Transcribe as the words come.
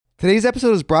Today's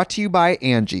episode is brought to you by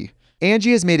Angie.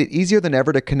 Angie has made it easier than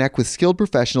ever to connect with skilled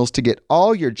professionals to get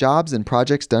all your jobs and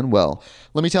projects done well.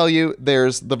 Let me tell you,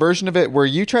 there's the version of it where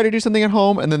you try to do something at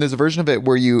home, and then there's a version of it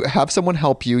where you have someone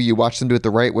help you, you watch them do it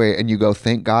the right way, and you go,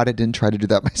 thank God I didn't try to do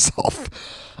that myself.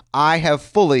 I have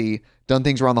fully done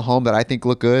things around the home that I think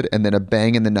look good, and then a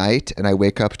bang in the night, and I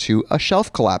wake up to a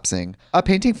shelf collapsing, a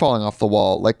painting falling off the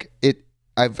wall.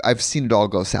 I've seen it all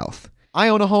go south. I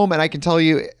own a home, and I can tell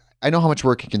you, I know how much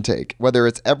work it can take. Whether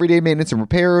it's everyday maintenance and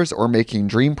repairs or making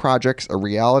dream projects a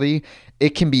reality,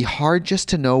 it can be hard just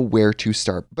to know where to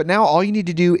start. But now all you need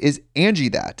to do is Angie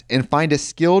that and find a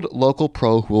skilled local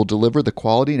pro who will deliver the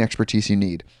quality and expertise you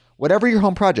need. Whatever your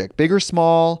home project, big or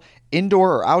small,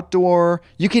 indoor or outdoor,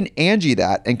 you can Angie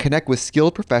that and connect with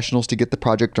skilled professionals to get the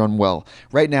project done well.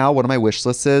 Right now, one of my wish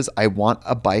lists is I want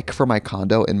a bike for my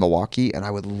condo in Milwaukee, and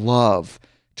I would love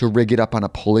to rig it up on a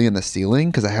pulley in the ceiling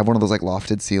because I have one of those like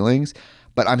lofted ceilings,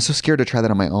 but I'm so scared to try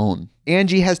that on my own.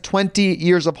 Angie has 20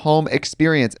 years of home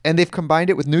experience, and they've combined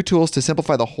it with new tools to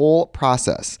simplify the whole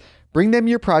process. Bring them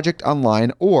your project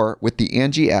online or with the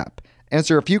Angie app.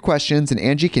 Answer a few questions and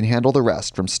Angie can handle the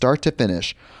rest from start to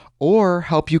finish, or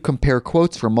help you compare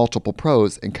quotes from multiple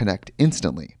pros and connect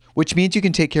instantly, which means you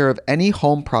can take care of any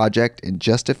home project in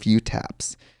just a few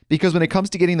taps. Because when it comes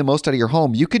to getting the most out of your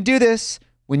home, you can do this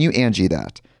when you Angie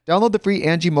that. Download the free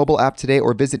Angie mobile app today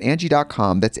or visit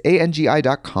Angie.com. That's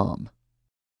ANGI.com.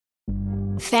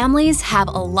 Families have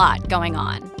a lot going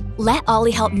on. Let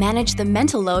Ollie help manage the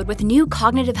mental load with new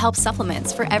cognitive help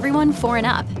supplements for everyone 4 and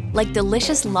up, like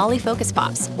delicious Lolly Focus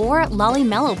Pops or Lolly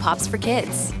Mellow Pops for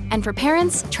kids. And for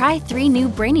parents, try 3 new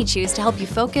Brainy Chews to help you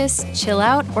focus, chill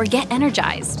out, or get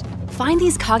energized. Find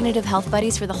these cognitive health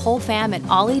buddies for the whole fam at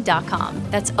ollie.com.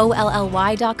 That's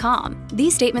OLLY.com.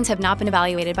 These statements have not been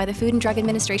evaluated by the Food and Drug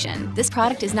Administration. This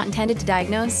product is not intended to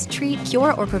diagnose, treat,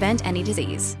 cure, or prevent any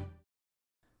disease.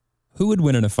 Who would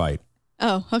win in a fight?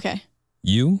 Oh, okay.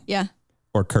 You? Yeah.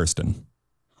 Or Kirsten?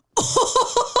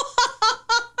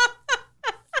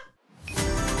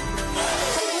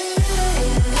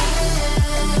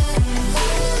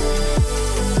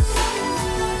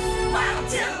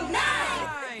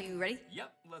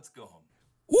 Let's go home.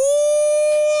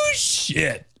 Ooh,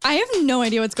 shit. I have no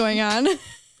idea what's going on.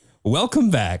 Welcome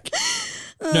back.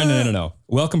 No.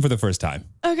 Welcome for the first time.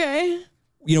 Okay.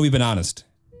 You know, we've been honest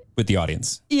with the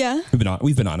audience. Yeah.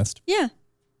 We've been honest. Yeah.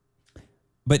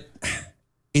 But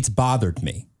it's bothered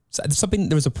me.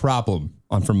 There was a problem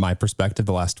from my perspective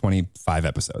the last 25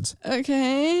 episodes.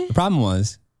 Okay. The problem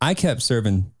was I kept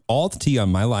serving all the tea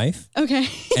on my life. Okay.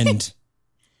 And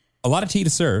a lot of tea to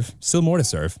serve, still more to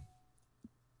serve.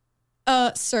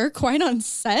 Sir, quite on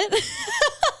set.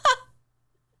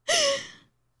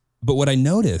 But what I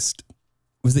noticed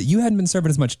was that you hadn't been serving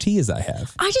as much tea as I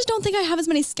have. I just don't think I have as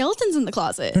many skeletons in the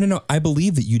closet. No. I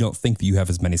believe that you don't think that you have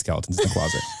as many skeletons in the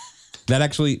closet.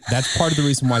 That's part of the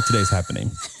reason why today's happening.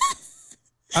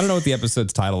 I don't know what the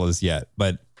episode's title is yet,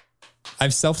 but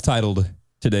I've self-titled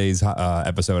today's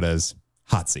episode as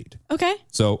Hot Seat. Okay.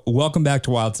 So welcome back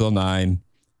to Wild Till 9.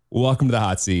 Welcome to the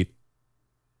Hot Seat.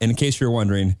 And in case you're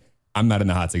wondering, I'm not in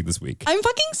the hot seat this week. I'm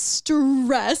fucking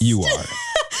stressed. You are.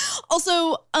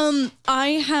 Also,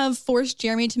 I have forced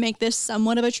Jeremy to make this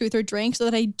somewhat of a truth or drink so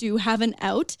that I do have an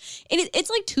out. It's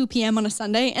like 2 p.m. on a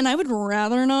Sunday, and I would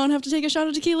rather not have to take a shot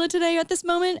of tequila today at this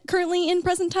moment, currently in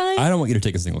present time. I don't want you to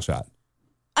take a single shot.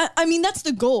 I mean, that's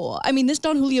the goal. I mean, this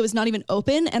Don Julio is not even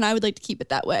open, and I would like to keep it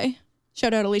that way.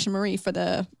 Shout out Alicia Marie for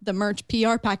the merch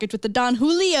PR package with the Don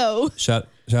Julio. Shout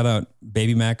out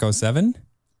Baby Mac 07.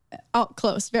 Oh,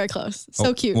 close. Very close.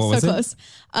 So cute. What was so it?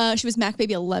 close. She was Mac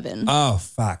Baby 11. Oh,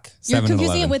 fuck. You're 7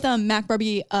 confusing and 11. it with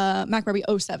Mac Barbie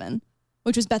 07,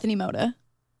 which was Bethany Moda.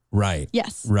 Right.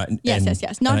 Yes. Right.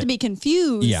 Yes. Not to be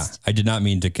confused. Yeah, I did not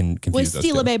mean to confuse with those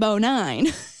Stila two. Babe 09.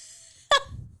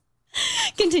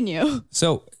 Continue.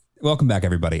 So, welcome back,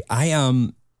 everybody.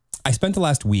 I spent the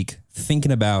last week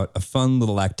thinking about a fun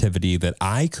little activity that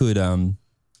I could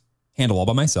handle all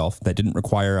by myself that didn't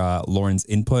require Lauren's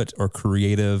input or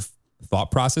creative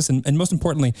thought process, and most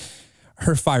importantly,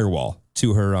 her firewall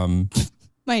to her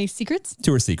My secrets?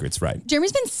 To her secrets, right.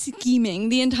 Jeremy's been scheming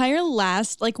the entire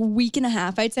last week and a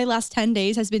half. I'd say last 10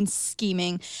 days has been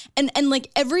scheming. And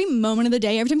every moment of the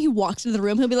day, every time he walks into the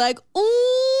room, he'll be like,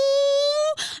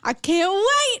 ooh, I can't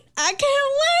wait.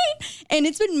 And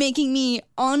it's been making me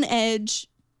on edge.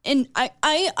 And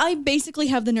I basically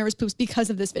have the nervous poops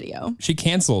because of this video. She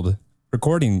canceled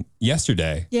recording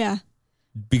yesterday. Yeah.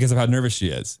 Because of how nervous she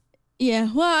is.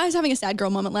 Yeah, well, I was having a sad girl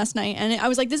moment last night, and I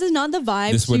was like, this is not the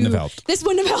vibe. This wouldn't have helped. This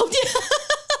wouldn't have helped.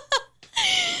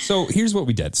 So here's what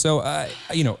we did. So,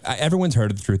 everyone's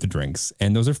heard of the Truth or Drinks,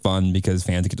 and those are fun because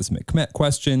fans get to submit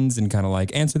questions and kind of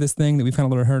like answer this thing that we've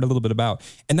kind of heard a little bit about.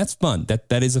 And that's fun.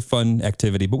 That is a fun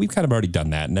activity, but we've kind of already done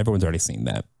that and everyone's already seen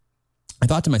that. I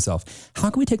thought to myself,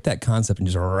 how can we take that concept and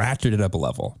just ratchet it up a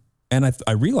level? And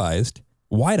I realized,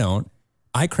 why don't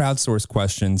I crowdsource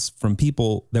questions from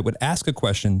people that would ask a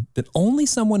question that only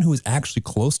someone who is actually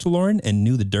close to Lauren and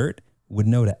knew the dirt would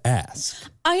know to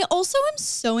ask. I also am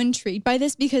so intrigued by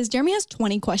this because Jeremy has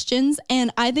 20 questions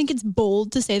and I think it's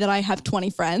bold to say that I have 20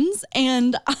 friends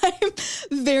and I'm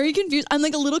very confused. I'm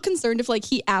like a little concerned if like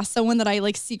he asked someone that I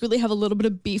like secretly have a little bit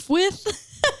of beef with.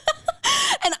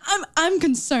 And I'm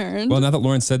concerned. Well, now that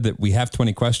Lauren said that we have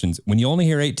 20 questions, when you only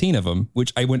hear 18 of them,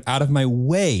 which I went out of my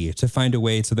way to find a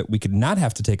way so that we could not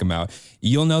have to take them out,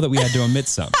 you'll know that we had to omit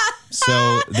some.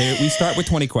 So we start with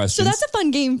 20 questions. So that's a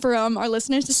fun game for our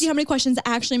listeners to see how many questions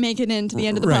actually make it into the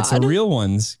end of the pod. Right, so real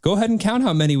ones. Go ahead and count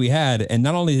how many we had. And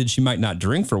not only did she might not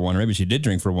drink for one, or maybe she did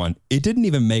drink for one, it didn't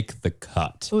even make the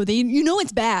cut. Oh, you know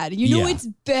it's bad. You know it's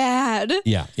bad.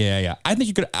 Yeah. I think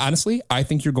you could, honestly, I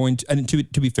think you're going to, and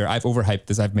to be fair, I've overhyped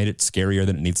this. I've made it scarier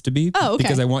than it needs to be. Oh, okay.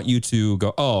 Because I want you to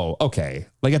go, oh, okay.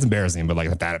 Like that's embarrassing, but like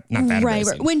not that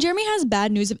embarrassing. Right. When Jeremy has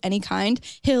bad news of any kind,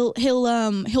 he'll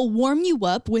warm you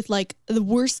up with like the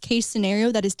worst case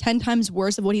scenario that is 10 times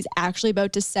worse of what he's actually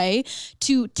about to say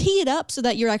to tee it up so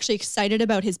that you're actually excited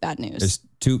about his bad news.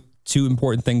 There's two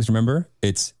important things to remember.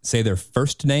 It's say their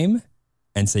first name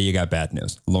and say you got bad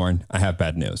news. Lauren, I have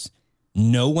bad news.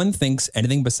 No one thinks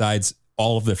anything besides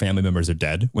all of their family members are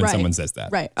dead when someone says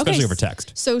that. Right. Especially over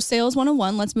text. So sales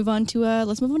 101, let's move on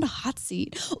to hot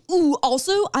seat. Ooh,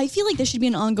 also, I feel like this should be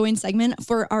an ongoing segment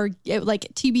for our like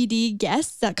TBD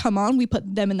guests that come on. We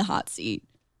put them in the hot seat.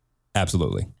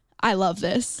 Absolutely. I love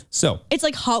this. So it's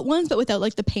like Hot Ones, but without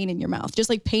like the pain in your mouth, just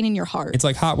like pain in your heart. It's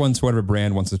like Hot Ones, whatever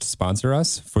brand wants us to sponsor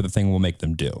us for the thing we'll make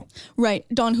them do. Right.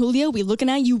 Don Julio, we looking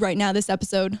at you right now this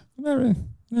episode. Can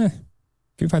we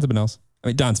find something else? I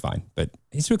mean, Don's fine, but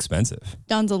he's too expensive.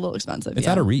 Don's a little expensive. It's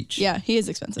out of reach. Yeah, he is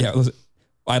expensive. Yeah, listen,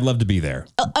 I'd love to be there.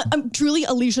 I'm truly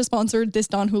Alicia sponsored this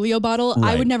Don Julio bottle.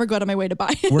 Right. I would never go out of my way to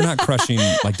buy it. We're not crushing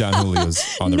like Don Julio's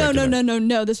on the regular.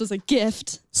 No. This was a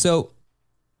gift. So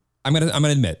I'm gonna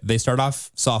admit they start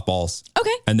off softballs.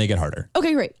 Okay. And they get harder.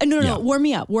 Okay, great. No. Warm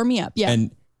me up. Yeah.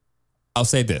 And I'll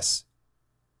say this.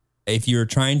 If you're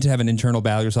trying to have an internal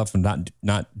battle yourself and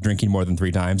not drinking more than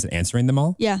 3 times and answering them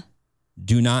all,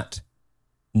 do not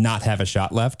have a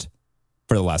shot left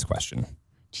for the last question.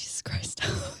 Jesus Christ.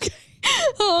 Okay.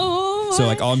 Oh. So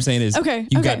like all I'm saying is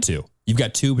you've got 2. You've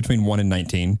got 2 between 1 and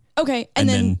 19. Okay. And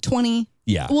then 20.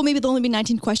 Yeah. Well, maybe there'll only be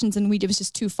 19 questions and it was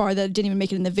just too far that it didn't even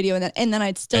make it in the video. And then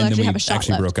I'd still actually have a shot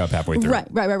actually left. Broke up halfway through.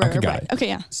 Right. Okay,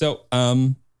 yeah. So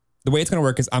the way it's going to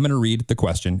work is I'm going to read the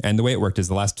question. And the way it worked is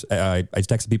I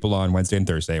texted people on Wednesday and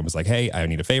Thursday and was like, hey, I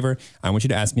need a favor. I want you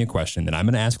to ask me a question that I'm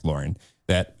going to ask Lauren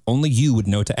that only you would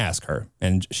know to ask her.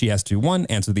 And she has to, 1,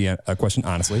 answer the question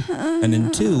honestly. And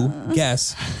then 2,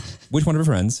 guess which one of her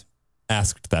friends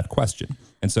asked that question.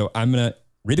 And so I'm going to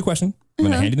read the question. I'm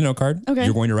going to hand you the note card. Okay.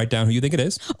 You're going to write down who you think it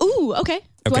is. Ooh, okay.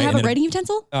 Do I have a writing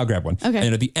utensil? I'll grab one. Okay.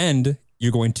 And at the end,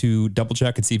 you're going to double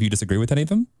check and see if you disagree with any of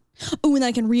them. Oh, and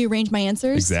I can rearrange my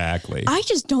answers? Exactly. I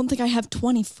just don't think I have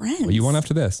 20 friends. Well, you won't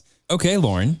after this. Okay,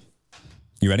 Lauren.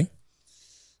 You ready?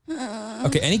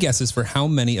 Okay, any guesses for how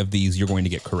many of these you're going to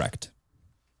get correct?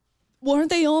 Well,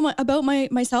 aren't they all about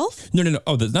myself? No.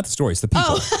 Oh, not the stories, the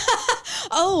people.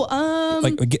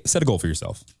 Set a goal for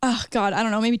yourself. Oh, God, I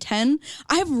don't know, maybe 10?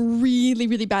 I have really,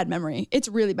 really bad memory. It's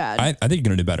really bad. I think you're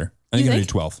going to do better. I think you're going to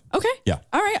do 12. Okay. Yeah.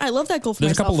 All right, I love that goal for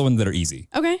There's myself. a couple of ones that are easy.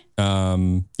 Okay.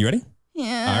 You ready?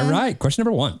 Yeah. All right. Question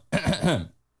number 1.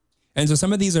 And so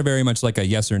some of these are very much like a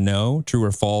yes or no, true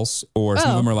or false, or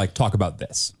some of them are like talk about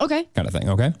this. Okay. Kind of thing.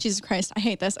 Okay. Jesus Christ. I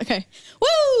hate this. Okay.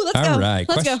 Woo! Let's go. All right.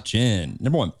 Let's Question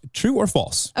number 1. True or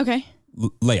false? Okay.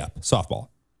 Layup. Softball.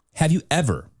 Have you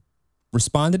ever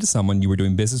responded to someone you were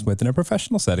doing business with in a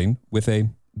professional setting with a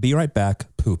be right back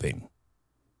pooping?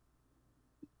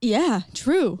 Yeah.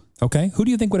 True. Okay. Who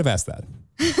do you think would have asked that?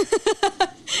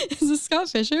 Is this Scott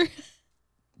Fisher?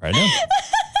 Right now.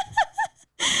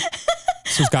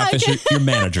 So Scott Fisher, your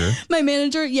manager. My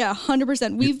manager, yeah,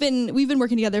 100%. We've been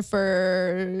working together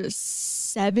for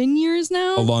 7 years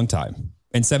now. A long time.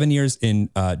 And 7 years in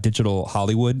digital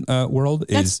Hollywood world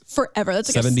that's is forever.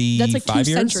 That's like 75 that's like 2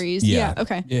 years? centuries. Yeah.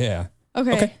 Okay. Yeah.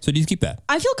 Okay. So do you keep that?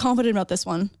 I feel confident about this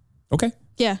one. Okay.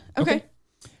 Yeah. Okay.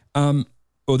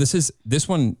 This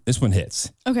one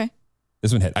hits. Okay.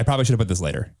 This one hit. I probably should have put this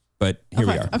later, but here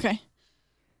we are. Okay.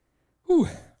 Whew.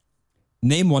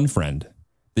 Name one friend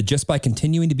that just by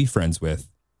continuing to be friends with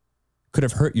could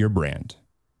have hurt your brand.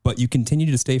 but you continue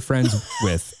to stay friends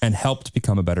with and helped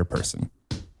become a better person.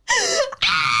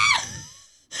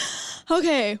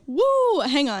 Okay. Woo.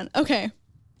 Hang on. Okay.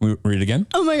 We read it again?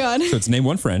 Oh my God. So it's name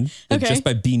one friend that Okay. just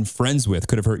by being friends with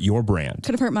could have hurt your brand.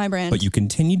 Could have hurt my brand. But you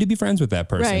continue to be friends with that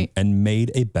person Right. and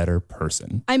made a better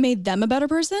person. I made them a better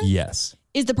person? Yes.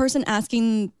 Is the person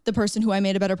asking the person who I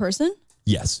made a better person?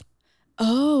 Yes.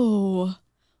 Oh.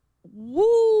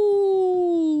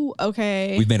 Woo.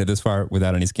 Okay. We've made it this far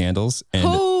without any scandals, and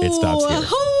it stops here.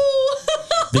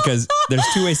 Because there's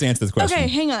two ways to answer this question. Okay,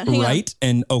 hang on. Right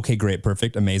and okay, great,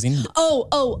 perfect, amazing.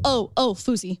 Oh,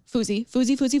 Foozy.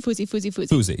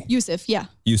 Yusuf, yeah.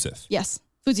 Yusuf. Yes.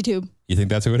 Foozy tube. You think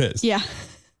that's who it is? Yeah.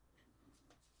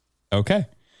 Okay.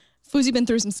 Foozy been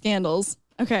through some scandals.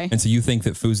 Okay. And so you think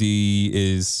that Fuzi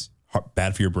is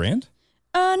bad for your brand?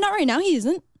 Not right now. He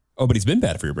isn't. Oh, but he's been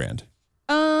bad for your brand.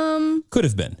 Could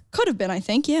have been. Could have been, I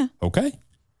think. Yeah. Okay.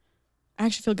 I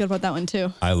actually feel good about that one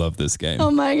too. I love this game. Oh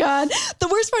my God. The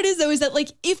worst part is though, is that like,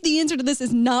 if the answer to this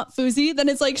is not Foozy, then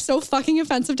it's like so fucking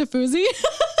offensive to Foozy.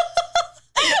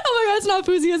 Oh my God, it's not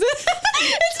Foozy, is it?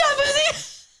 It's not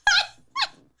Foozy.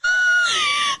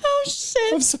 Oh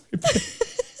shit. I'm sorry.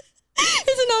 Is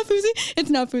it not Foozy? It's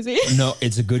not Foozy. No,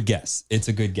 it's a good guess. It's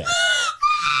a good guess.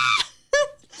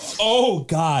 Oh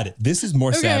God, this is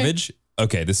more savage.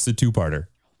 Okay, this is a two-parter.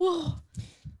 Whoa.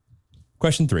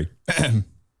 Question 3.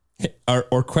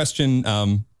 or question,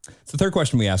 it's the third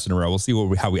question we asked in a row. We'll see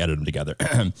how we edit them together.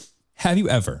 Have you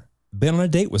ever been on a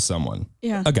date with someone,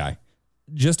 a guy,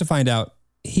 just to find out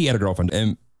he had a girlfriend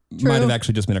and might have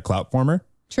actually just been a clout former?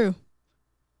 True.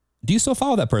 Do you still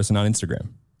follow that person on Instagram?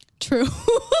 True.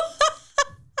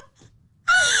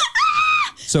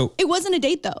 So it wasn't a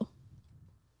date though.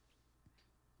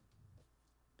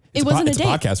 It's a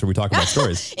podcast where we talk about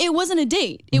stories. It wasn't a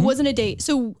date. It wasn't a date.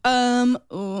 So, I'm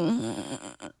uncomfortable.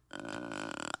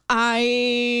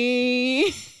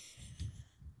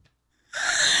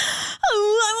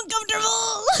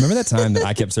 Remember that time that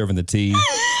I kept serving the tea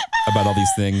about all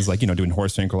these things, like, doing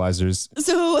horse tranquilizers?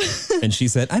 So, and she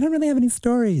said, I don't really have any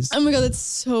stories. oh my God, that's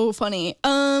so funny.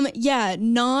 Yeah,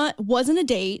 wasn't a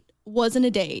date,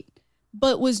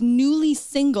 but was newly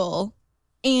single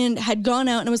and had gone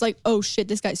out and I was like, oh shit,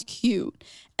 this guy's cute.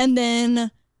 And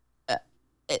then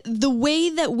the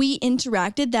way that we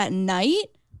interacted that night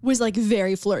was like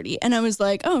very flirty. And I was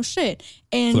like, oh shit.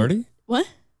 And Flirty? What?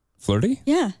 Flirty?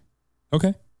 Yeah.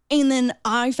 Okay. And then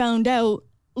I found out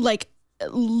like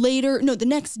the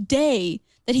next day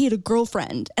that he had a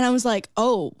girlfriend. And I was like,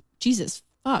 oh, Jesus,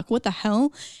 fuck, what the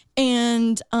hell?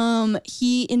 And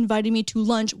he invited me to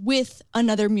lunch with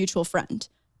another mutual friend.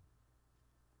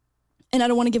 And I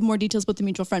don't want to give more details about the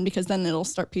mutual friend because then it'll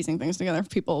start piecing things together for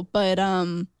people. But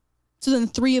so then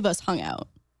 3 of us hung out.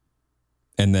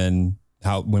 And then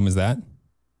when was that?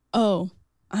 Oh,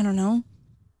 I don't know.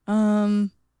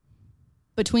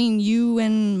 Between you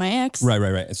and my ex.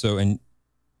 Right. So, and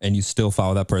you still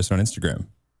follow that person on Instagram?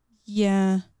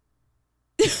 Yeah.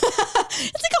 It's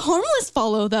like a harmless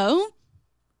follow though.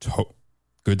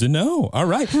 Good to know. All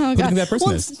right. Oh, Who do you think that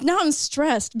person is? Now I'm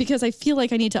stressed because I feel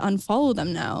like I need to unfollow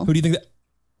them now. Who do you think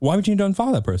why would you need to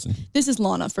unfollow that person? This is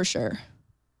Lana for sure.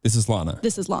 This is Lana.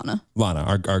 This is Lana.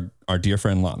 Lana, our dear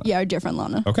friend Lana. Yeah, our dear friend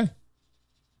Lana. Okay.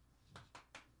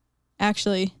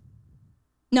 Actually,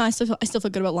 no, I still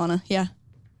feel good about Lana. Yeah.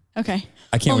 Okay.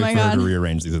 I can't wait for her God. to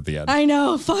rearrange these at the end. I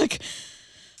know. Fuck.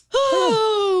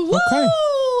 Oh, okay.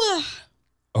 woo.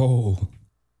 Oh.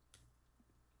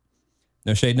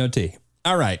 No shade, no tea.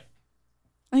 All right.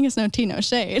 I guess no tea, no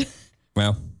shade.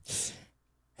 Well,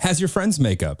 has your friend's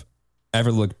makeup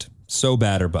ever looked so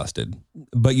bad or busted,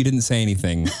 but you didn't say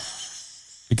anything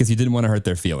because you didn't want to hurt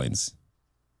their feelings?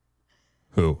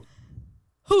 Who?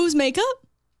 Whose makeup?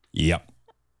 Yep.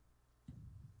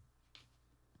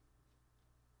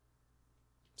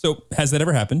 So has that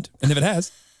ever happened? And if it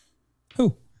has,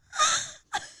 who?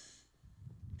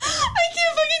 I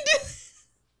can't fucking do this.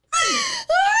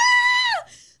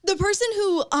 The person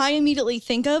who I immediately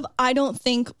think of, I don't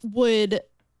think would.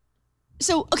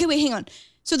 So, okay, wait, hang on.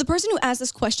 So the person who asked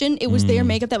this question, it was their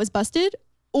makeup that was busted?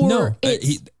 Or No,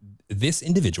 it's... this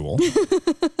individual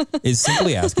is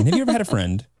simply asking, have you ever had a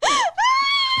friend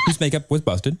whose makeup was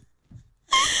busted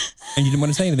and you didn't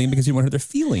want to say anything because you didn't want to hurt their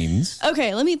feelings?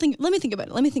 Okay, let me think about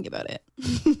it.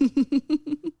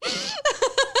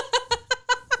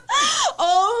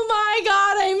 Oh my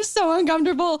God, I'm so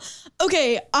uncomfortable.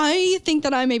 Okay, I think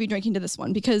that I may be drinking to this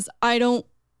one because I don't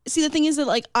see, the thing is that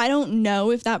like, I don't know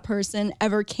if that person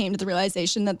ever came to the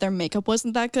realization that their makeup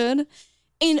wasn't that good.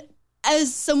 And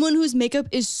as someone whose makeup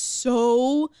is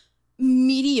so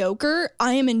mediocre,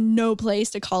 I am in no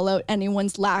place to call out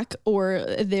anyone's lack or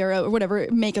their whatever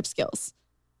makeup skills.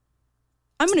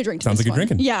 I'm gonna drink to Sounds this like one. you're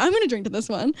drinking. Yeah, I'm gonna drink to this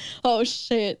one. Oh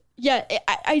shit. Yeah,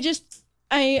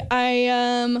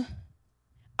 I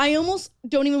almost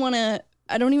don't even want to.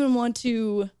 I don't even want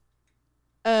to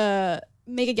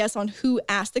make a guess on who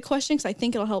asked the question because I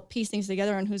think it'll help piece things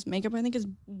together on whose makeup I think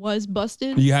was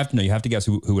busted. You have to guess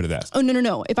who would have asked. Oh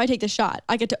no! If I take the shot,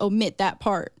 I get to omit that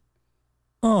part.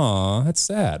 Oh, that's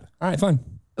sad. All right, fine.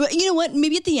 But you know what?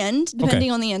 Maybe at the end,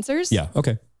 depending on the answers. Yeah.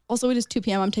 Okay. Also, it is 2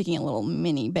 p.m. I'm taking a little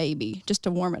mini baby just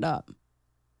to warm it up.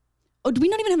 Oh, do we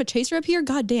not even have a chaser up here?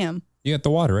 God damn. You got the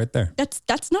water right there.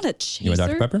 That's not a chaser. You want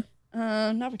Dr. Pepper?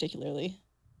 Not particularly.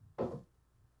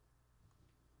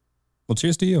 Well,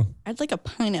 cheers to you. I'd like a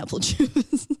pineapple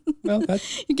juice. Well,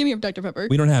 you give me a Dr. Pepper.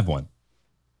 We don't have one.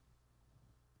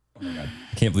 Oh my God.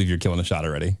 I can't believe you're killing a shot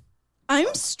already.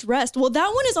 I'm stressed. Well,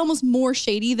 that one is almost more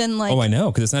shady than like. Oh, I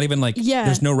know. Because it's not even like,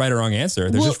 there's no right or wrong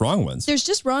answer. There's just wrong ones. There's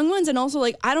just wrong ones. And also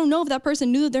like, I don't know if that person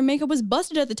knew that their makeup was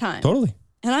busted at the time. Totally.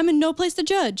 And I'm in no place to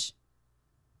judge.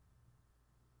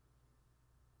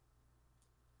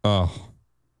 Oh.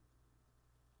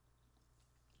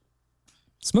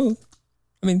 Smooth.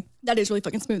 I mean. That is really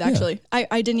fucking smooth, actually. Yeah.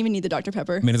 I didn't even need the Dr.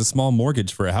 Pepper. I mean, it's a small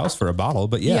mortgage for a house for a bottle,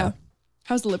 but yeah.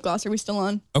 How's the lip gloss? Are we still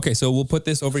on? Okay, so we'll put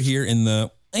this over here in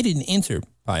the I didn't answer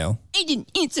pile. I didn't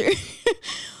answer.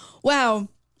 Wow.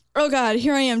 Oh God,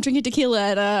 here I am drinking tequila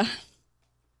at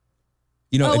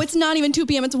it's not even 2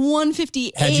 p.m. It's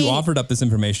 1:58. Had you offered up this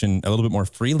information a little bit more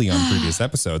freely on previous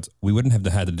episodes, we wouldn't have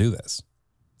had to do this.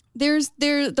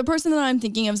 The person that I'm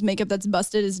thinking of's makeup that's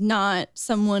busted is not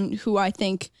someone who I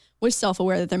think was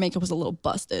self-aware that their makeup was a little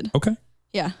busted. Okay.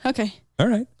 Yeah. Okay. All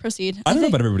right. Proceed. I don't know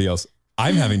about everybody else.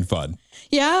 I'm having fun.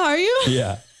 Yeah. Are you?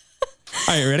 Yeah. All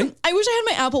right, ready? I wish I had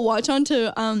my Apple Watch on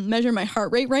to measure my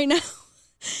heart rate right now,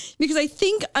 because I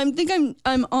think I'm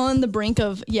on the brink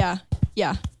of maybe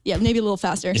a little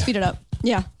faster. Yeah. Speed it up.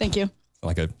 Yeah. Thank you.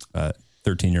 Like a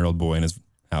 13-year-old boy in his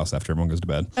house after everyone goes to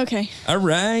bed. Okay. All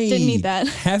right. Didn't need that.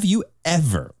 Have you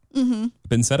ever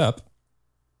been set up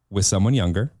with someone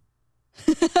younger?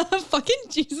 Fucking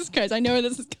Jesus Christ. I know where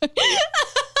this is going.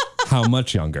 How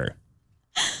much younger?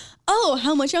 Oh,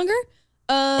 how much younger?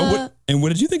 What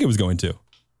did you think it was going to?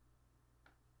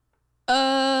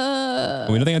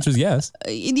 We know the answer is yes.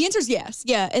 The answer is yes.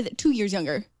 Yeah, 2 years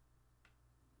younger.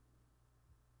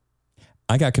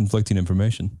 I got conflicting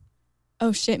information.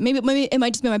 Oh shit. Maybe it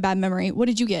might just be my bad memory. What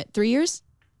did you get? 3 years?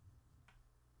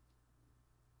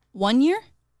 1 year?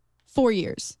 4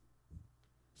 years?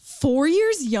 4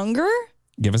 years younger?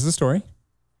 Give us the story.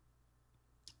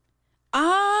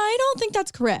 I don't think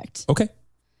that's correct. Okay.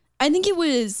 I think it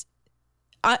was,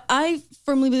 I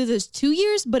firmly believe it was 2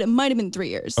 years, but it might have been 3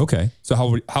 years. Okay. So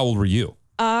how old were you?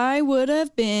 I would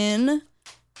have been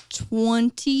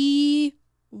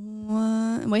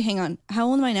 21. Wait, hang on. How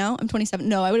old am I now? I'm 27.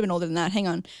 No, I would have been older than that. Hang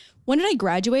on. When did I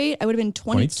graduate? I would have been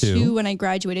 22 when I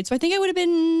graduated. So I think I would have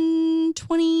been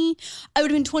 20. I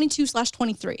would have been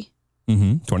 22/23.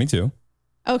 22.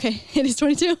 Okay. It is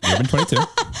 22. You would have been 22.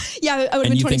 Yeah, I would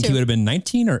have been 22. And you think he would have been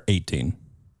 19 or 18?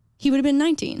 He would have been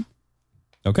 19.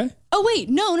 Okay. Oh, wait.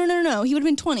 No. He would have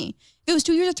been 20. If it was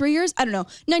 2 years or 3 years, I don't know.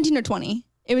 19 or 20.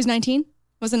 It was 19?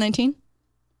 Was it 19?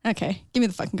 Okay. Give me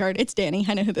the fucking card. It's Danny.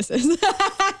 I know who this is.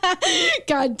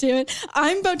 God damn it.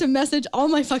 I'm about to message all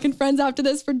my fucking friends after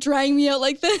this for dragging me out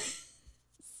like this.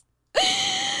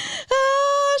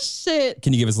 Ah, shit.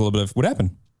 Can you give us a little bit of what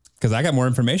happened? Because I got more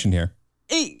information here.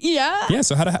 Yeah. Yeah.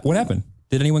 So what happened?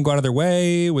 Did anyone go out of their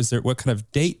way? Was there, what kind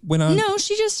of date went on? No,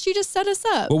 she just set us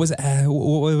up. What was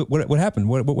what happened?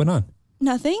 What went on?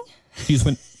 Nothing. She just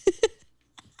went.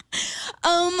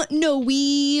 No,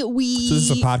 we. So this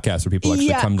is a podcast where people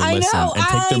actually come to listen and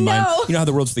take their mind. You know how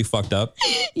the world's really fucked up?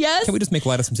 Yes. Can we just make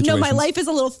light of some situations? No, my life is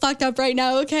a little fucked up right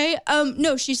now, okay?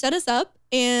 No, she set us up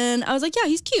and I was like, yeah,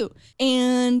 he's cute.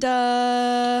 And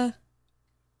yeah,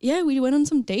 we went on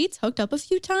some dates, hooked up a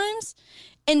few times.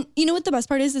 And you know what the best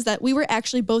part is that we were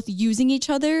actually both using each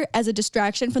other as a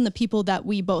distraction from the people that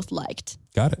we both liked.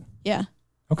 Got it. Yeah.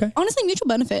 Okay. Honestly, mutual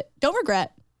benefit. Don't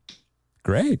regret.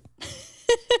 Great.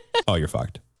 Oh, you're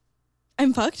fucked.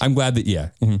 I'm fucked? I'm glad that, yeah.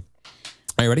 Mm-hmm.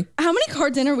 Are you ready? How many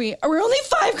cards in are we? We're only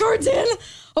 5 cards in.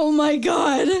 Oh my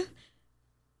God.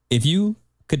 If you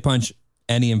could punch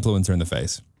any influencer in the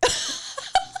face,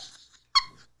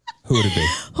 who would it be?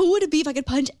 Who would it be if I could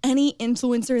punch any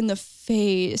influencer in the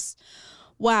face?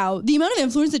 Wow. The amount of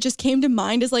influence that just came to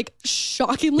mind is like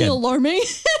shockingly alarming.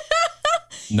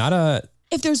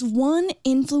 If there's one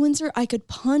influencer I could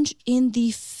punch in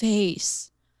the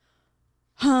face.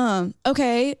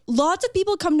 Okay. Lots of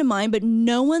people come to mind, but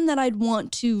no one that I'd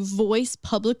want to voice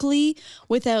publicly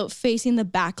without facing the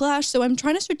backlash. So I'm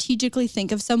trying to strategically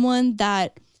think of someone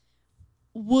that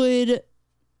would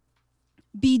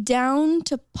be down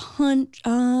to punch.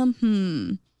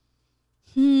 Honestly,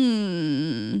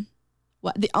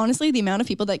 the amount of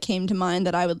people that came to mind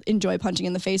that I would enjoy punching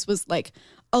in the face was like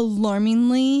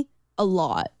alarmingly a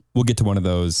lot. We'll get to one of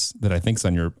those that I think's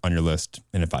on your list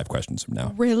in 5 questions from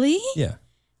now. Really? Yeah.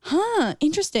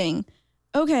 Interesting.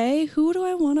 Okay, who do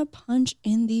I want to punch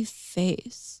in the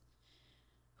face?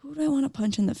 Who do I want to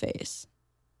punch in the face?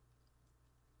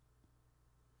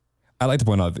 I like to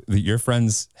point out that your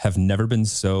friends have never been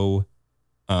so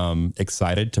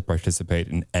excited to participate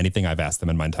in anything I've asked them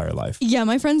in my entire life. Yeah,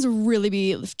 my friends really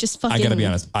be just fucking... I gotta be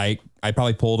honest. I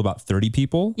probably polled about 30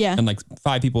 people. Yeah. And like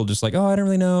 5 people just like, oh, I don't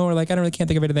really know. Or like, I don't really can't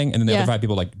think of anything. And then the other 5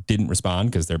 people like didn't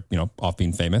respond because they're, off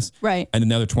being famous. Right. And then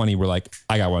the other 20 were like,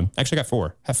 I got one. Actually, I got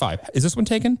 4. Have 5. Is this one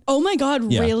taken? Oh my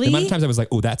God, Yeah. really? The amount of times I was like,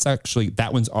 oh, that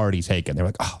one's already taken. They're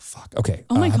like, oh, fuck. Okay.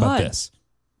 Oh my how about God. this?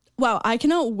 Wow, I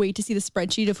cannot wait to see the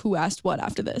spreadsheet of who asked what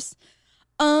after this.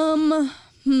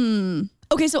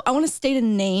 Okay, so I want to state a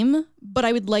name, but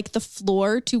I would like the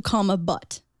floor to comma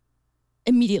but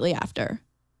immediately after.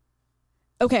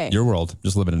 Okay. Your world.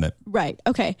 Just living in it. Right.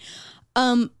 Okay.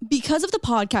 Because of the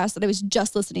podcast that I was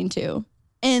just listening to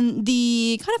and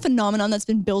the kind of phenomenon that's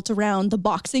been built around the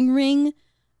boxing ring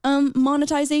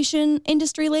monetization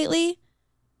industry lately,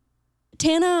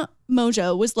 Tana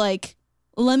Mojo was like,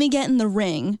 let me get in the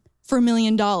ring for $1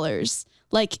 million.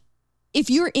 Like, if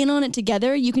you're in on it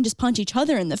together, you can just punch each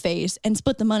other in the face and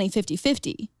split the money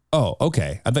 50-50. Oh,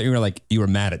 okay. I thought you were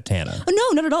mad at Tana. Oh,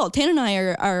 no, not at all. Tana and I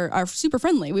are super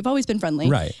friendly. We've always been friendly.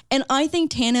 Right. And I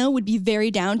think Tana would be very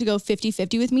down to go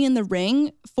 50-50 with me in the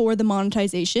ring for the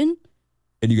monetization.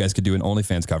 And you guys could do an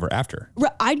OnlyFans cover after.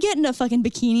 I'd get in a fucking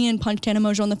bikini and punch Tana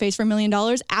Mojo in the face for $1 million.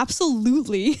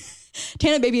 Absolutely.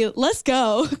 Tana, baby, let's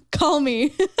go. Call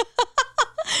me.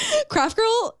 Craft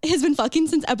Girl has been fucking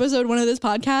since episode 1 of this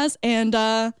podcast, and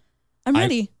I'm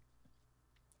ready.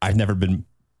 I have nothing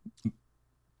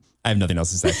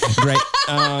else to say. Great.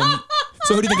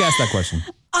 So who do you think asked that question?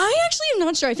 I actually am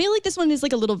not sure. I feel like this one is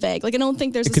like a little vague. Like I don't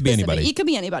think there's It could be anybody. It could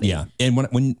be anybody. Yeah.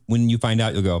 And when you find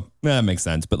out, you'll go, that makes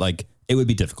sense. But like, it would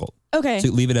be difficult. Okay. So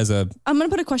leave it as a... I'm going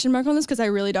to put a question mark on this because I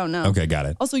really don't know. Okay, got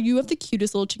it. Also, you have the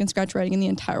cutest little chicken scratch writing in the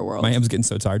entire world. My ham's getting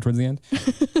so tired towards the end.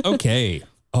 Okay.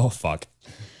 Oh, fuck.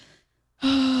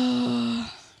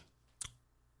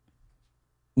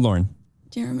 Lauren.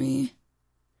 Jeremy.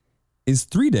 Is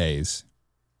 3 days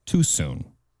too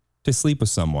soon to sleep with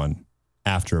someone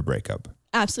after a breakup?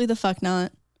 Absolutely the fuck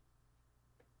not.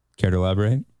 Care to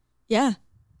elaborate? Yeah.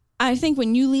 I think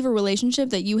when you leave a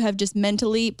relationship that you have just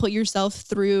mentally put yourself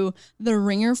through the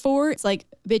ringer for, it's like,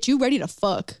 bitch, you ready to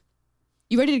fuck.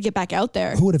 You ready to get back out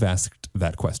there. Who would have asked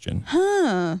that question?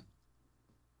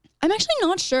 I'm actually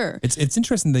not sure. It's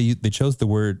interesting they chose the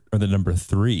word or the number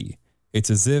 3. It's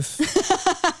as if,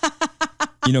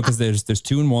 because there's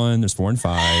 2 and 1, there's 4 and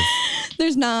 5.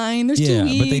 There's 9, there's 2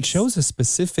 weeks. But they chose a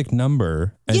specific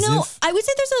number as if... I would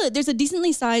say there's a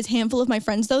decently sized handful of my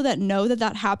friends though that know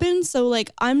that happens. So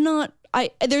like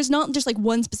there's not just like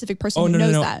one specific person who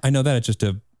knows that. I know that. It's just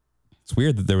it's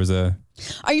weird that there was a...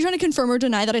 Are you trying to confirm or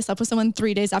deny that I slept with someone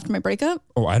 3 days after my breakup?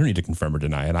 Oh, I don't need to confirm or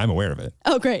deny it. I'm aware of it.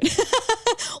 Oh, great.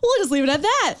 We'll just leave it at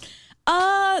that.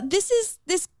 This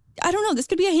I don't know. This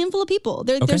could be a handful of people.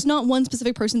 There's not one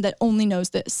specific person that only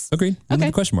knows this. Agreed. Okay.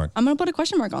 A question mark. I'm going to put a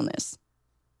question mark on this.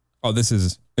 Oh, this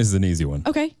is an easy one.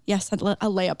 Okay. Yes, a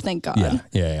layup. Thank God.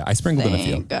 Yeah. I sprinkled in a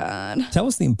few. Thank God. Tell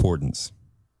us the importance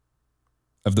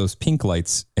of those pink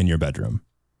lights in your bedroom.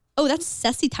 Oh, that's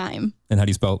Cessy time. And how do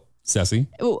you spell Cessy?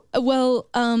 Well,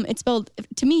 it's spelled,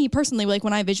 to me personally, like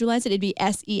when I visualize it, it'd be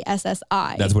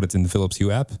SESSI. That's what it's in the Philips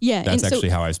Hue app? Yeah. That's actually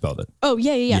how I spelled it. Oh,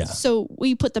 yeah. So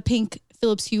we put the pink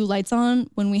Philips Hue lights on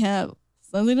when we have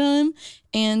Sunday time,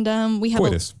 and we have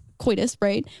coitus,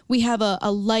 right? We have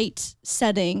a light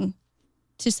setting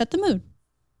to set the mood.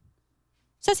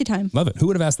 Sassy time. Love it. Who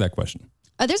would have asked that question?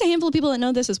 There's a handful of people that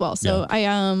know this as well. So you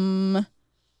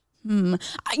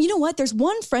know what? There's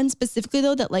one friend specifically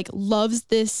though that like loves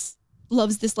this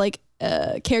like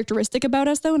characteristic about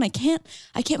us though, and I can't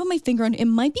put my finger on it. It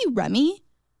might be Remy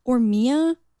or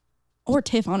Mia or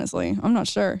Tiff. Honestly, I'm not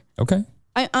sure. Okay.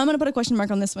 I'm going to put a question mark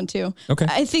on this one too. Okay.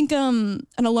 I think an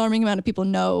alarming amount of people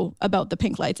know about the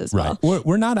pink lights as well.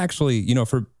 We're not actually,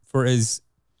 for as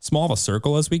small of a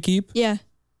circle as we keep. Yeah.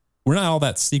 We're not all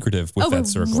that secretive with that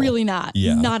circle. Really not.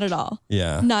 Yeah. Not at all.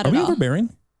 Yeah. Not at all. Are we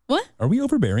overbearing? What? Are we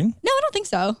overbearing? No, I don't think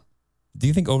so. Do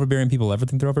you think overbearing people ever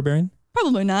think they're overbearing?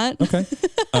 Probably not. Okay.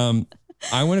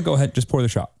 I want to go ahead, just pour the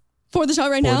shot. Pour the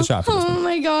shot right now? Pour the shot for this one. Oh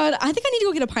my God. I think I need to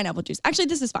go get a pineapple juice. Actually,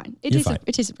 this is fine. It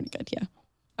tasted pretty good, yeah.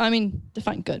 I mean,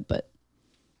 define good, but.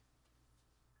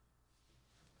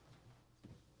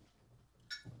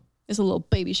 It's a little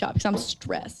baby shot because I'm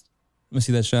stressed. Let me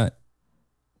see that shot.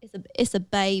 It's a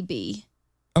baby.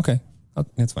 Okay. Oh,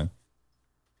 that's fine.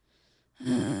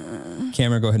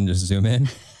 Camera, go ahead and just zoom in.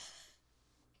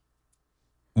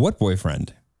 What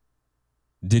boyfriend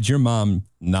did your mom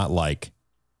not like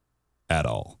at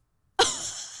all?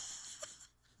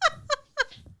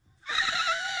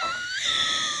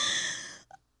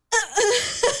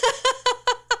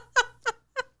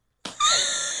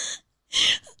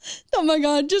 Oh my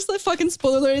God, just the fucking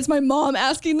spoiler alert. It's my mom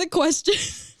asking the question.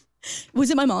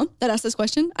 Was it my mom that asked this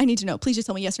question? I need to know. Please just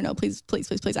tell me yes or no. Please, please,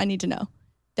 please, please. I need to know.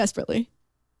 Desperately.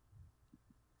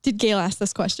 Did Gail ask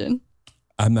this question?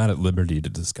 I'm not at liberty to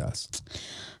discuss.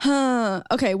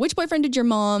 Okay, which boyfriend did your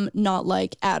mom not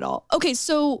like at all? Okay,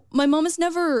 so my mom has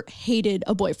never hated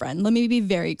a boyfriend. Let me be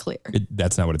very clear.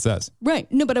 That's not what it says.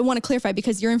 Right. No, but I want to clarify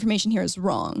because your information here is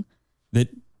wrong. That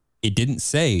it didn't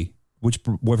say which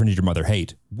boyfriend did your mother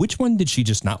hate. Which one did she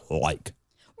just not like?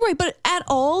 Right, but at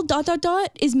all, ...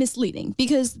 is misleading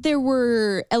because there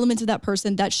were elements of that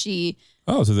person that she...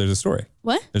 Oh, so there's a story.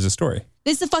 What? There's a story.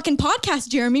 This is a fucking podcast,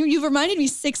 Jeremy. You've reminded me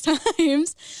 6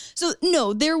 times. So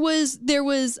no, there was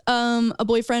a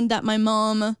boyfriend that my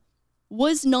mom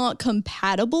was not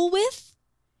compatible with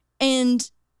and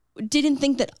didn't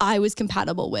think that I was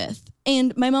compatible with.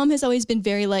 And my mom has always been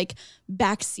very like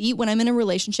backseat when I'm in a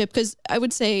relationship because I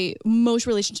would say most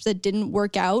relationships that didn't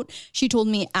work out, she told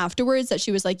me afterwards that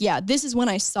she was like, yeah, this is when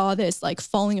I saw this like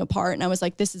falling apart. And I was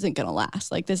like, this isn't going to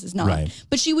last. Like, this is not. Right.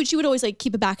 But she would always like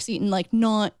keep a backseat and like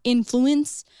not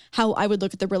influence how I would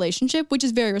look at the relationship, which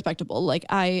is very respectable. Like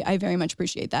I very much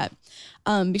appreciate that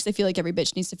because I feel like every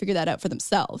bitch needs to figure that out for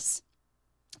themselves.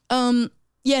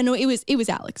 Yeah, no, it was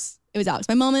Alex. It was Alex.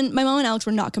 My mom and Alex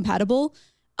were not compatible.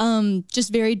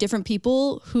 Just very different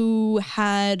people who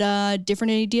had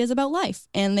different ideas about life,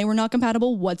 and they were not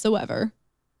compatible whatsoever.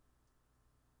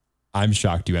 I'm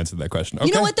shocked you answered that question. Okay.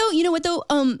 You know what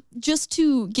though? Just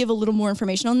to give a little more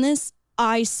information on this,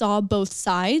 I saw both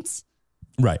sides.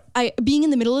 Right. Being in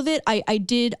the middle of it, I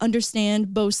did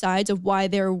understand both sides of why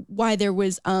there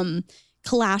was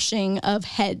clashing of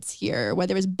heads here, why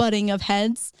there was butting of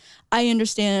heads. I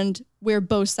understand where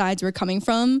both sides were coming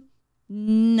from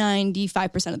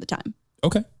 95% of the time.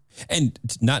 Okay. And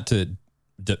not to,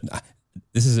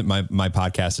 this isn't my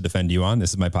podcast to defend you on. This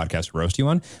is my podcast to roast you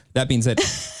on. That being said,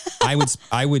 I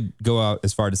would go out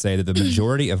as far to say that the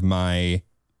majority of my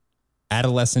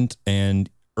adolescent and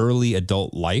early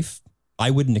adult life, I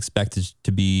wouldn't expect it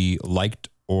to be liked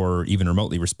or even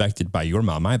remotely respected by your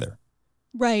mom either.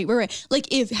 Right.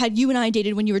 Like had you and I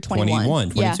dated when you were 21.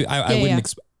 22. Yeah.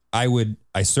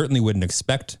 I certainly wouldn't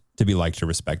expect to be liked or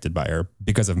respected by her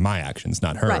because of my actions,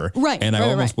 not her. Right. And I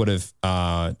almost would have,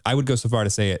 I would go so far to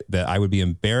say that I would be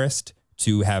embarrassed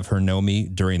to have her know me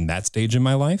during that stage in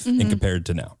my life and compared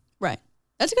to now. Right.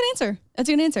 That's a good answer.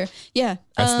 Yeah.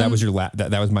 That was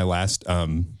that was my last, but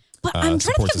I'm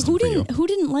trying to think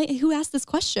of who asked this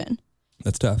question.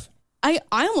 That's tough. I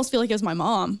almost feel like it was my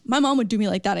mom. My mom would do me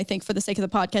like that, I think, for the sake of the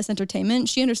podcast entertainment.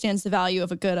 She understands the value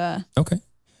of a good... Okay.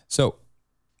 So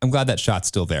I'm glad that shot's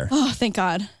still there. Oh, thank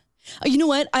God. You know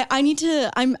what? I need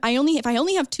to... If I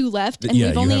only have 2 left, and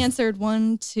we've only answered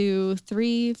 1, 2,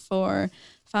 3, 4,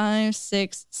 5,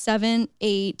 6, 7,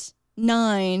 8,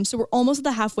 9. So we're almost at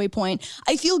the halfway point.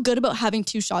 I feel good about having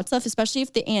 2 shots left, especially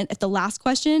if the last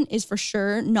question is for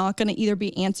sure not going to either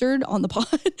be answered on the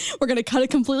pod. We're going to cut it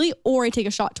completely, or I take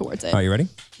a shot towards it. Are you ready?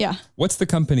 Yeah. What's the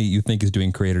company you think is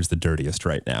doing creators the dirtiest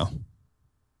right now?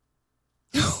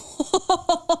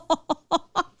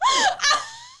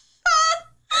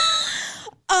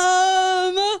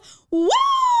 Woo!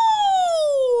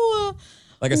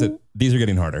 Like I said, these are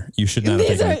getting harder. You should not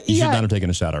have taken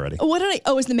a shot already. What did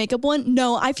is the makeup one?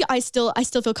 No, I still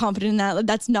feel confident in that.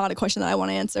 That's not a question that I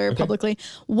want to answer publicly.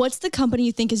 What's the company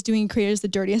you think is doing creators the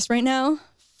dirtiest right now?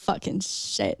 Fucking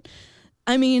shit.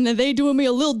 I mean, they doing me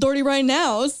a little dirty right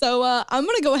now. So I'm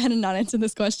going to go ahead and not answer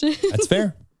this question. That's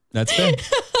fair.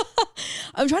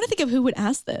 I'm trying to think of who would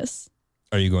ask this.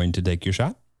 Are you going to take your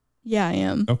shot? Yeah, I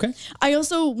am. Okay. I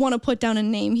also want to put down a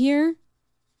name here.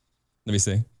 Let me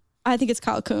see. I think it's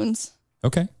Kyle Coons.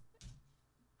 Okay.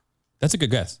 That's a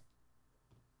good guess.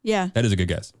 Yeah. That is a good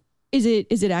guess. Is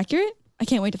it accurate? I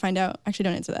can't wait to find out. Actually,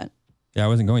 don't answer that. Yeah, I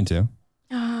wasn't going to.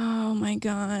 Oh my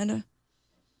God.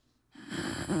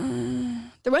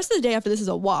 The rest of the day after this is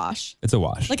a wash. It's a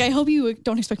wash. Like, I hope you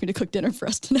don't expect me to cook dinner for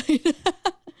us tonight.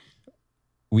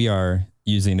 We are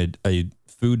using a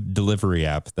food delivery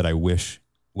app that I wish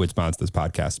would sponsor this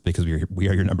podcast because we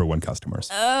are your number one customers.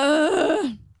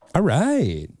 All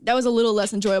right. That was a little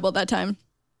less enjoyable that time.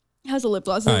 How's the lip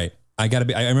gloss? All right. I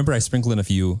remember I sprinkled in a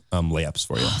few layups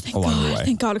for you along the way.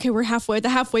 Thank God. Okay, we're halfway. At the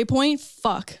halfway point.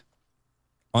 Fuck.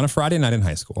 On a Friday night in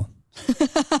high school.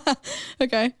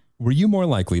 Okay. Were you more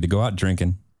likely to go out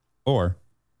drinking or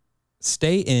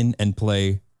stay in and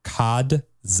play COD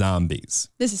Zombies?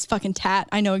 This is fucking Tat.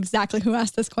 I know exactly who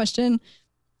asked this question.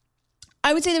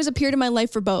 I would say there's a period in my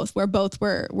life for both where both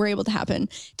were able to happen.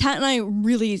 Tat and I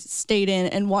really stayed in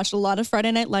and watched a lot of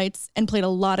Friday Night Lights and played a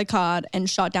lot of COD and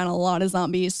shot down a lot of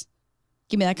zombies.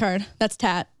 Give me that card. That's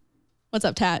Tat. What's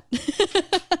up, Tat?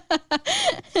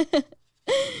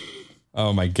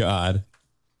 Oh my God.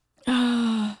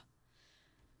 Are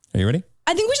you ready?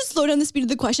 I think we should slow down the speed of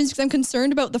the questions because I'm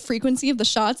concerned about the frequency of the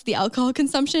shots, the alcohol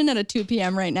consumption at a 2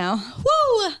 p.m. right now.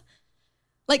 Woo!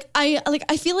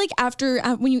 I feel like after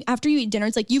you eat dinner,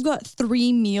 it's like you've got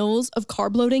 3 meals of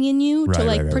carb loading in you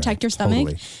to protect your stomach.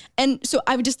 Totally. And so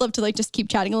I would just love to just keep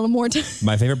chatting a little more.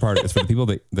 My favorite part is for the people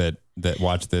that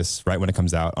watch this right when it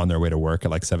comes out on their way to work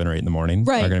at 7 or 8 in the morning.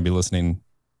 Right. Are going to be listening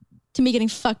to me getting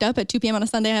fucked up at 2 p.m. on a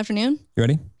Sunday afternoon. You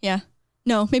ready? Yeah.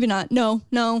 No, maybe not. No.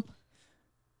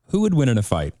 Who would win in a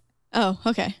fight? Oh,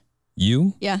 okay.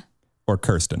 You? Yeah. Or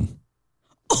Kirsten?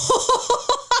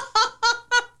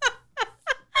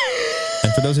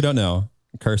 And for those who don't know,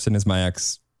 Kirsten is my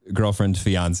ex-girlfriend,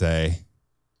 fiance,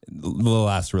 the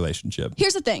last relationship.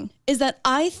 Here's the thing, is that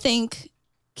I think...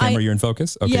 Camera, you're in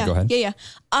focus? Okay, yeah, go ahead. Yeah.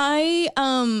 I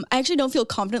actually don't feel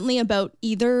confidently about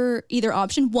either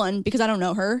option. One, because I don't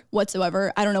know her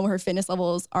whatsoever. I don't know where her fitness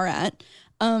levels are at.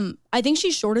 I think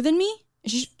she's shorter than me.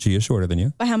 She is shorter than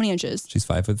you. By how many inches? She's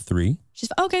 5'3".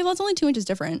 Okay, well, it's only 2 inches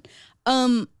different.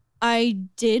 I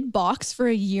did box for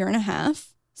 1.5 years.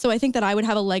 So I think that I would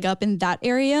have a leg up in that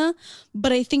area,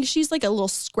 but I think she's a little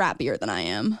scrappier than I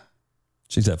am.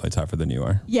 She's definitely tougher than you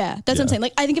are. Yeah, that's what I'm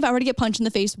saying. I think if I were to get punched in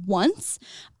the face once,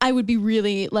 I would be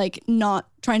really not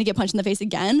trying to get punched in the face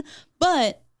again.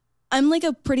 But I'm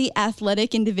a pretty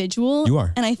athletic individual. You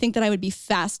are. And I think that I would be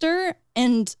faster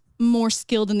and more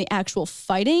skilled in the actual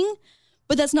fighting.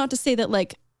 But that's not to say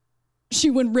that she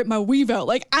wouldn't rip my weave out.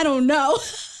 I don't know.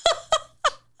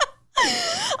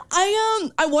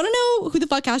 I want to know who the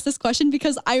fuck asked this question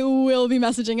because I will be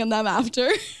messaging them after.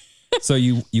 So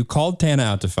you called Tana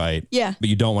out to fight. Yeah. But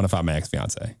you don't want to fight my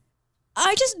ex-fiance.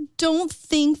 I just don't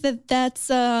think that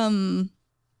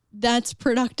that's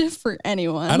productive for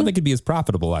anyone. I don't think it'd be as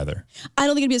profitable either. I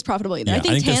don't think it'd be as profitable either. Yeah, I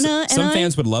think Tana and some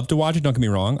fans would love to watch it. Don't get me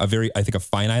wrong. I think a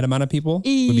finite amount of people would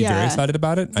be very excited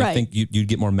about it. Right. I think you'd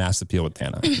get more mass appeal with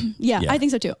Tana. yeah, I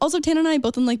think so too. Also, Tana and I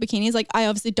both in bikinis. I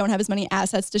obviously don't have as many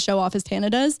assets to show off as Tana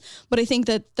does, but I think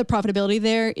that the profitability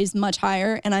there is much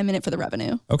higher, and I'm in it for the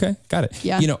revenue. Okay, got it.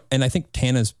 Yeah. And I think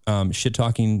Tana's shit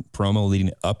talking promo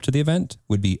leading up to the event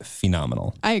would be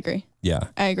phenomenal. I agree. Yeah.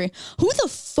 I agree. Who the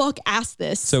fuck asked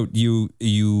this? So did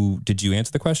you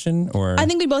answer the question or? I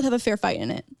think we both have a fair fight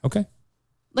in it. Okay.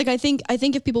 I think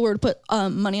if people were to put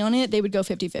money on it, they would go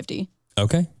 50-50.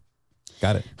 Okay.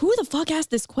 Got it. Who the fuck asked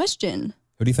this question?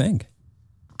 Who do you think?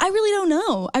 I really don't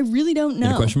know.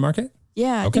 In a question mark it?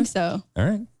 Yeah, I think so. All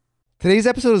right. Today's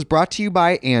episode is brought to you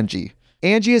by Angie.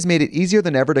 Angie has made it easier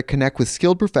than ever to connect with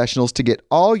skilled professionals to get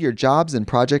all your jobs and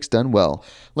projects done well.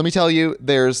 Let me tell you,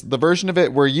 there's the version of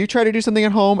it where you try to do something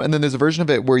at home, and then there's a version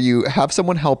of it where you have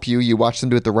someone help you, you watch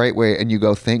them do it the right way, and you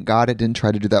go, thank God I didn't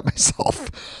try to do that myself.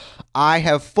 I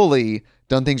have fully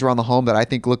done things around the home that I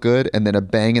think look good, and then a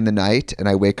bang in the night, and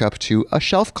I wake up to a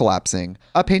shelf collapsing,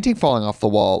 a painting falling off the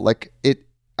wall.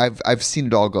 I've seen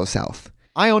it all go south.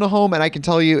 I own a home, and I can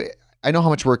tell you, I know how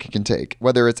much work it can take.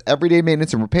 Whether it's everyday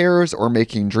maintenance and repairs or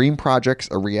making dream projects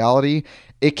a reality,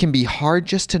 it can be hard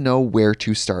just to know where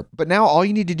to start. But now all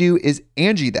you need to do is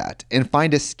Angie that and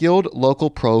find a skilled local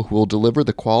pro who will deliver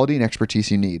the quality and expertise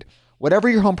you need. Whatever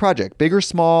your home project, big or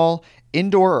small,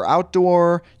 indoor or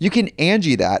outdoor, you can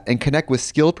Angie that and connect with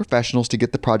skilled professionals to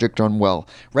get the project done well.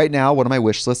 Right now, one of my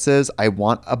wish lists is I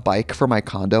want a bike for my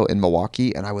condo in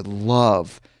Milwaukee, and I would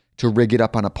love to rig it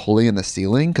up on a pulley in the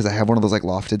ceiling because I have one of those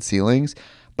lofted ceilings,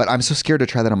 but I'm so scared to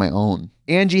try that on my own.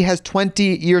 Angie has 20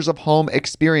 years of home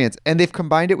experience, and they've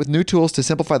combined it with new tools to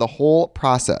simplify the whole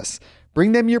process.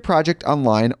 Bring them your project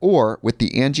online or with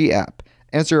the Angie app.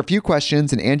 Answer a few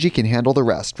questions and Angie can handle the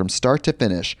rest from start to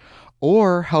finish,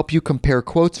 or help you compare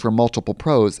quotes from multiple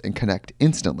pros and connect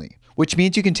instantly, which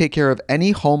means you can take care of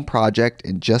any home project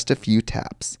in just a few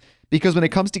taps. Because when it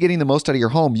comes to getting the most out of your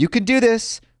home, you can do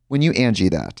this when you Angie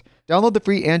that. Download the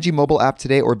free Angie mobile app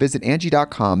today or visit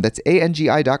Angie.com. That's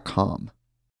ANGI.com.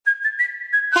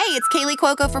 Hey, it's Kaylee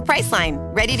Cuoco for Priceline.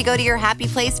 Ready to go to your happy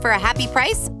place for a happy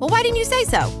price? Well, why didn't you say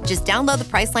so? Just download the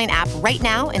Priceline app right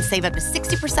now and save up to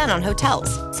 60% on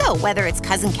hotels. So whether it's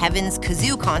Cousin Kevin's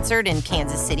Kazoo Concert in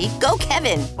Kansas City, go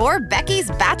Kevin, or Becky's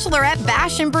Bachelorette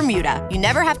Bash in Bermuda, you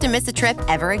never have to miss a trip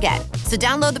ever again. So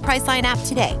download the Priceline app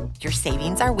today. Your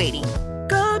savings are waiting.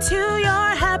 Go to your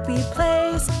happy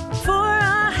place for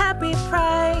a happy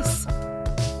price.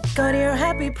 Go to your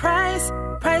happy price,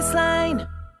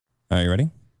 Priceline. Are you ready?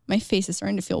 My face is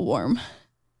starting to feel warm.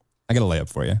 I got a layup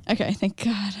for you. Okay, thank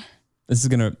God. This is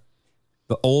the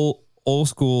old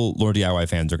school LaurDIY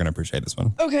fans are gonna appreciate this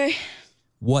one. Okay.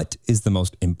 What is the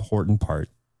most important part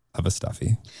of a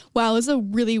stuffy? Wow, this is a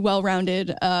really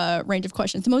well-rounded range of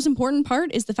questions. The most important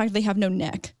part is the fact that they have no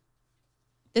neck.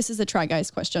 This is a Try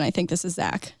Guys question. I think this is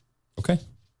Zach. Okay.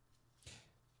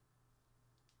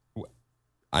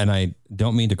 And I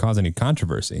don't mean to cause any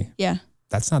controversy. Yeah.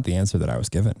 That's not the answer that I was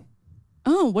given.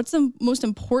 Oh, what's the most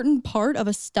important part of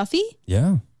a stuffy?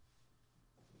 Yeah.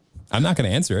 I'm not going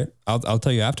to answer it. I'll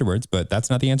tell you afterwards, but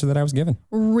that's not the answer that I was given.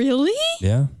 Really?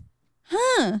 Yeah.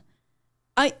 Huh.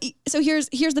 So here's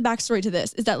the backstory to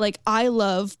this is that like I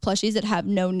love plushies that have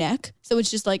no neck. So it's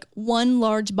just like one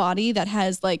large body that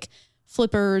has like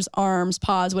flippers, arms,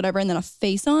 paws, whatever, and then a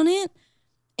face on it.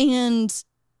 And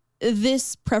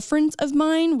this preference of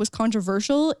mine was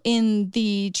controversial in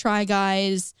the Try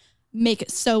Guys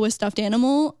sew a stuffed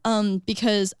animal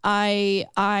because I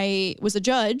was a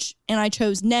judge and I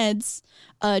chose Ned's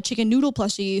chicken noodle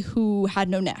plushie who had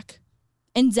no neck.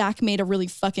 And Zach made a really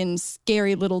fucking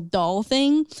scary little doll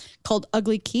thing called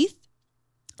Ugly Keith.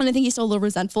 And I think he's still a little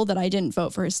resentful that I didn't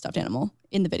vote for his stuffed animal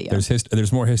in the video.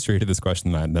 There's more history to this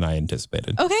question than I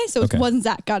anticipated. Okay, so it wasn't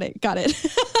Zach. Got it.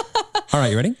 All right,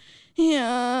 you ready?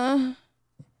 Yeah.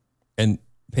 And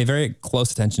pay very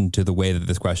close attention to the way that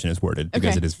this question is worded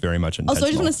because it is very much intentional. Also,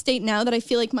 I just want to state now that I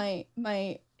feel like my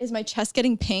chest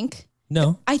getting pink?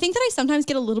 No. I think that I sometimes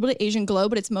get a little bit of Asian glow,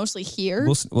 but it's mostly here.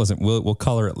 We'll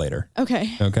color it later.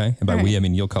 Okay. Okay. And by right. we, I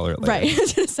mean you'll color it later. Right. I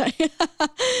was gonna say.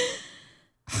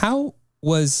 How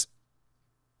was,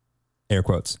 air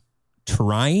quotes,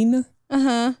 trying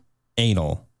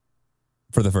anal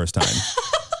for the first time?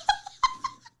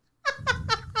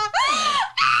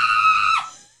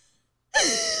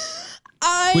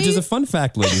 Which is a fun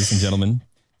fact, ladies and gentlemen,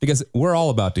 because we're all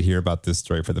about to hear about this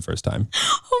story for the first time.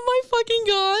 Oh my fucking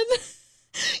God.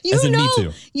 As in me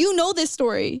too. You know this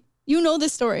story.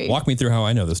 Walk me through how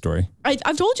I know this story.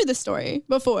 I've told you this story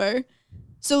before.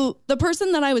 So the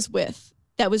person that I was with,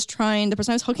 the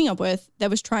person I was hooking up with, that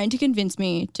was trying to convince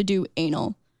me to do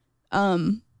anal.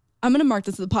 I'm going to mark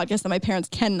this as a podcast that my parents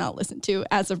cannot listen to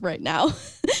as of right now.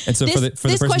 And so for the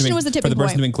person was a tipping for the person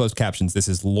point. doing closed captions, this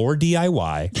is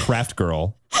LaurDIY, craft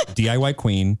girl, DIY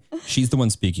queen. She's the one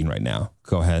speaking right now.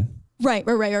 Go ahead. Right.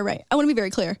 I want to be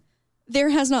very clear. There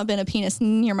has not been a penis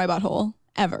near my butthole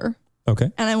ever.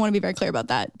 Okay. And I want to be very clear about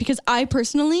that because I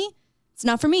personally, it's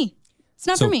not for me. It's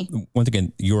not for me. Once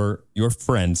again, your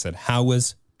friend said, how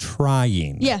was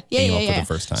trying anal for the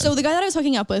first time? So the guy that I was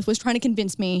hooking up with was trying to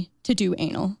convince me to do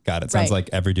anal. Got it. Sounds like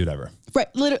every dude ever. Right.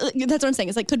 Literally, that's what I'm saying.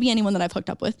 It's like, could be anyone that I've hooked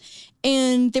up with.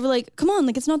 And they were like, come on,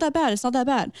 like, it's not that bad. It's not that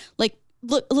bad. Like,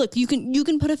 look, you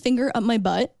can put a finger up my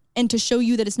butt and to show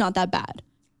you that it's not that bad.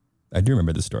 I do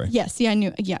remember this story. Yes. Yeah, I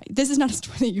knew. Yeah. This is not a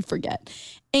story that you forget.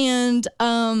 And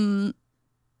I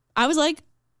was like,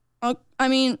 I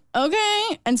mean,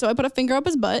 okay. And so I put a finger up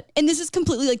his butt. And this is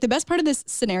completely like the best part of this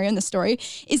scenario in the story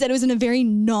is that it was in a very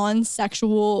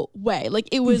non-sexual way. Like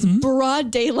it was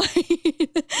broad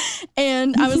daylight.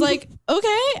 And I was like,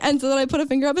 okay. And so then I put a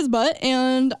finger up his butt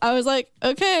and I was like,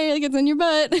 okay, like it's in your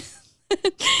butt.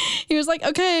 He was like,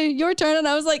 okay, your turn. And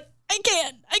I was like, I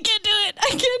can't do it.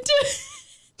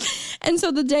 And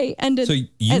so the day ended. So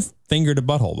you fingered a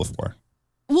butthole before?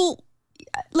 Well,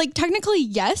 like technically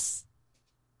yes.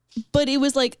 But it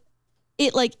was like,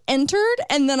 it like entered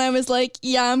and then I was like,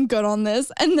 yeah, I'm good on this.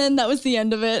 And then that was the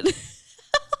end of it. Woo!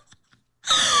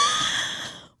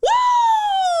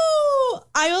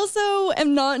 I also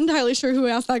am not entirely sure who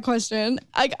asked that question.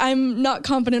 I'm not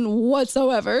confident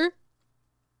whatsoever.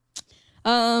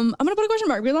 I'm going to put a question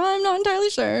mark because I'm not entirely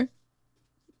sure.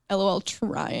 LOL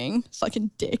trying.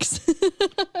 Fucking dicks.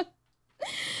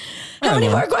 How many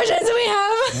more questions do we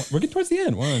have? We're getting towards the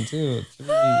end. 1, 2,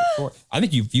 3, 4. I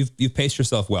think you've paced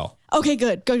yourself well. Okay,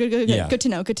 good. Yeah. Good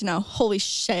to know. Holy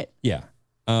shit. Yeah.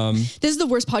 This is the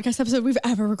worst podcast episode we've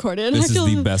ever recorded. This is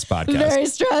the best podcast. Very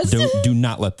stressed. Do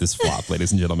not let this flop,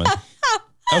 ladies and gentlemen.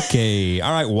 Okay.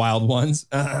 All right, wild ones.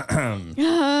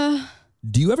 Do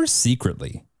you ever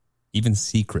secretly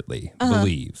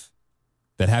believe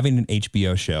that having an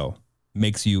HBO show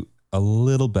makes you a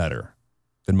little better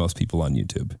than most people on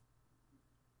YouTube.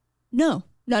 No,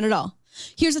 not at all.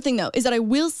 Here's the thing though, is that I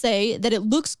will say that it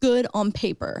looks good on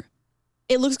paper.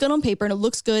 It looks good on paper and it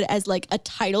looks good as like a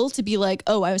title to be like,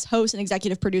 oh, I was host and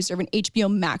executive producer of an HBO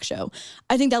Max show.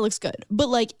 I think that looks good. But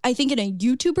like, I think in a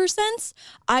YouTuber sense,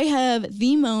 I have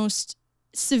the most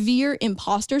severe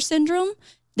imposter syndrome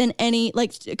than any,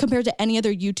 like compared to any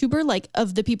other YouTuber, like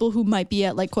of the people who might be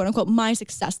at like quote unquote my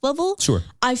success level. Sure.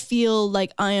 I feel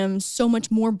like I am so much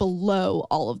more below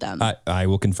all of them. I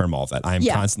will confirm all of that. I am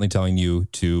constantly telling you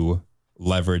to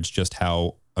leverage just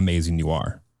how amazing you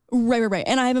are. Right.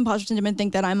 And I have imposter syndrome and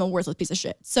think that I'm a worthless piece of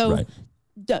shit. So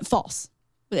false.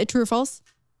 True or false?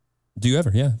 Do you ever?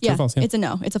 Yeah. True Yeah. or false? Yeah. It's a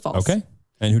no. It's a false. Okay.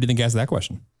 And who do you think asked that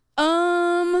question?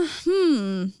 I'm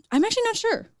actually not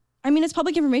sure. I mean, it's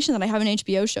public information that I have an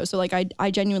HBO show, so like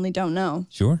I genuinely don't know.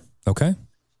 Sure. Okay.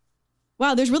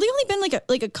 Wow, there's really only been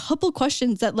like a couple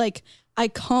questions that like I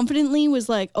confidently was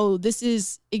like, oh, this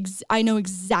is I know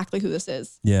exactly who this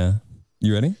is. Yeah.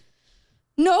 You ready?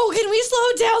 No, can we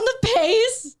slow down the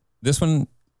pace? This one's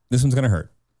gonna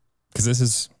hurt because this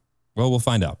is, well, we'll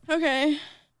find out. Okay.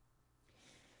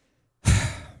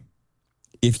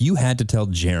 If you had to tell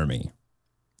Jeremy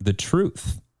the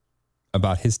truth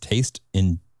about his taste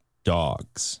in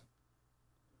dogs,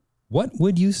 what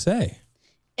would you say?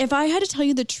 If I had to tell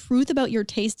you the truth about your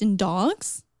taste in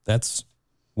dogs? That's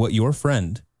what your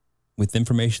friend, with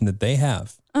information that they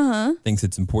have, thinks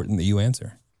it's important that you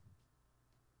answer.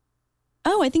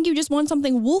 Oh, I think you just want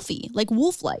something wolfy, like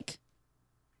wolf-like.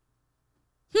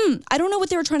 I don't know what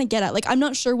they were trying to get at. Like, I'm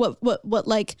not sure what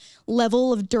like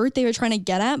level of dirt they were trying to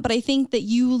get at, but I think that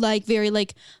you like very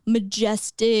like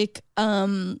majestic,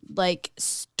 like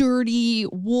sturdy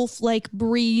wolf-like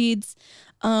breeds.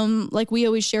 Like we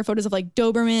always share photos of like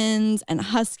Dobermans and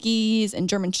Huskies and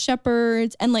German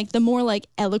Shepherds and like the more like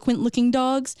eloquent looking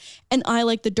dogs. And I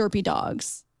like the derpy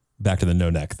dogs. Back to the no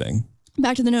neck thing.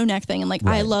 Back to the no neck thing. And like,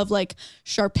 I love like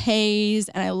Shar-Peis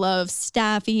and I love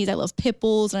Staffies. I love Pit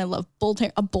Bulls and I love Bull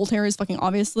Terriers, fucking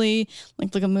obviously.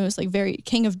 Like a moose, like very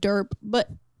king of derp. But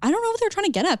I don't know what they're trying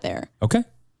to get at there. Okay.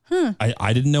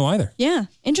 I didn't know either. Yeah.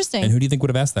 Interesting. And who do you think would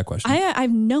have asked that question? I have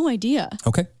no idea.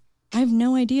 Okay. I have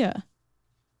no idea.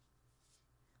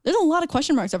 There's a lot of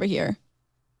question marks over here.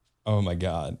 Oh my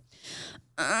God.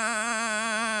 And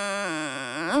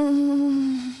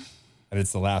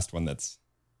it's the last one that's...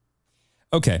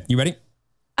 Okay, you ready?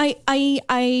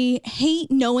 I hate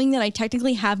knowing that I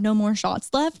technically have no more shots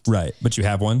left. Right, but you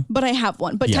have one? But I have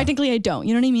one, but technically I don't.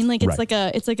 You know what I mean? Like it's like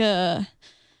a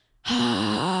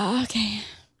okay.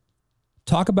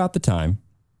 Talk about the time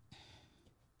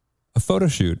a photo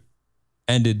shoot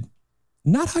ended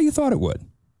not how you thought it would.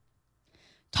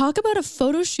 Talk about a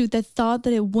photo shoot that thought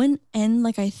that it wouldn't end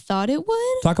like I thought it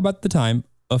would. Talk about the time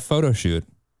a photo shoot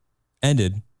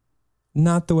ended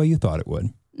not the way you thought it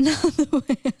would. Not the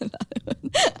way I thought it would.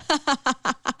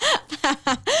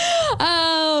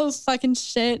 Oh, fucking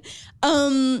shit.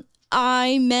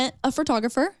 I met a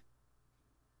photographer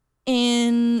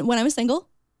when I was single.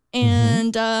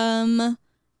 And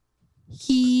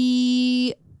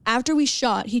after we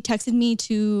shot, he texted me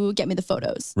to get me the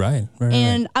photos. Right.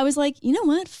 And I was like, you know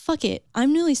what? Fuck it.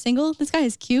 I'm newly single. This guy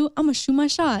is cute. I'm gonna shoot my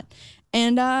shot.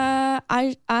 And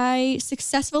I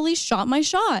successfully shot my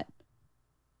shot.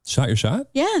 Shot your shot?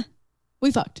 Yeah.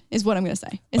 We fucked is what I'm going to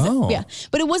say. Yeah.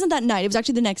 But it wasn't that night. It was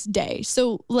actually the next day.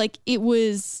 So like it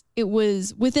was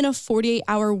within a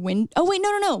 48-hour window. Oh wait,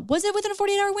 no. Was it within a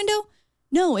 48-hour window?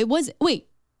 No, it was. Wait.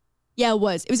 Yeah, it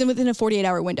was. It was within a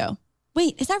 48-hour window.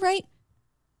 Wait, is that right?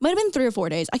 Might have been 3 or 4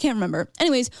 days. I can't remember.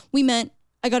 Anyways, we met.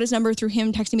 I got his number through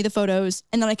him texting me the photos.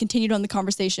 And then I continued on the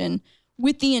conversation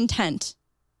with the intent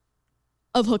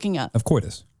of hooking up. Of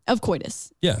coitus.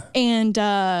 Yeah. And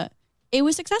it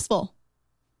was successful.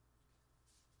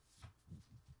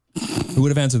 Who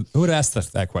would have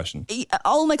asked that question?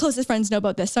 All of my closest friends know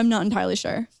about this, so I'm not entirely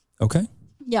sure. Okay.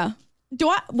 Yeah.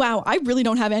 Wow, I really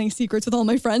don't have any secrets with all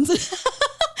my friends.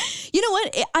 You know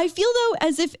what? I feel though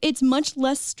as if it's much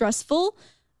less stressful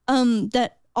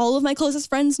that all of my closest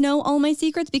friends know all my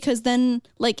secrets, because then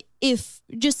like if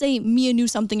just say Mia knew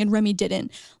something and Remy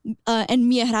didn't, and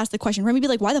Mia had asked the question, Remy would be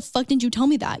like, why the fuck didn't you tell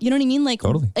me that? You know what I mean? Like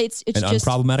totally. It's an just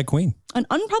unproblematic queen. An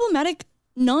unproblematic,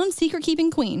 non-secret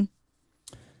keeping queen.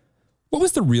 What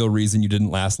was the real reason you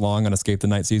didn't last long on Escape the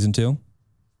Night season 2?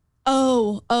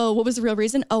 Oh, what was the real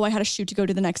reason? Oh, I had a shoot to go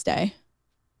to the next day.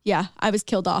 Yeah, I was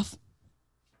killed off.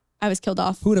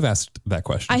 Who would have asked that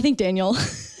question? I think Daniel.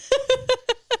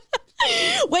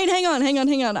 Wait, hang on.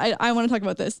 I want to talk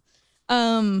about this.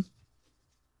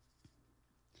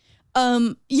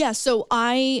 Yeah, so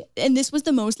and this was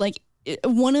the most like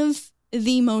one of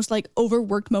the most like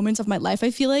overworked moments of my life,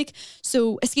 I feel like.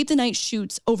 So Escape the Night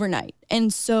shoots overnight.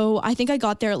 And so I think I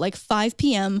got there at like 5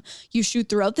 p.m. You shoot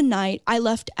throughout the night. I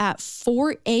left at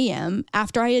 4 a.m.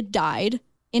 after I had died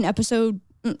in episode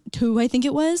 2, I think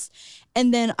it was.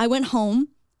 And then I went home,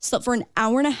 slept for an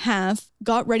hour and a half,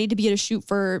 got ready to be at a shoot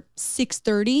for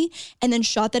 6:30, and then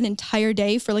shot that entire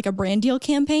day for like a brand deal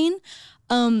campaign.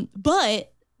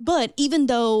 But even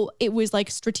though it was like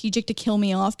strategic to kill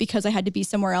me off because I had to be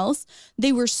somewhere else,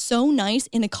 they were so nice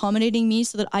in accommodating me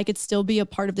so that I could still be a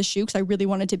part of the shoot because I really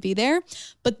wanted to be there.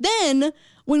 But then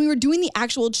when we were doing the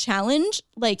actual challenge,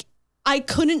 like I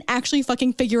couldn't actually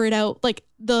fucking figure it out. Like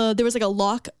there was like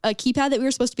a keypad that we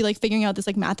were supposed to be like figuring out this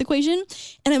like math equation.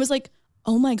 And I was like,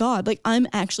 oh my God, like I'm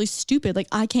actually stupid. Like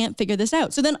I can't figure this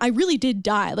out. So then I really did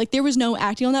die. Like there was no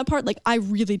acting on that part. Like I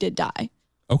really did die.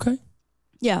 Okay.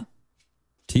 Yeah.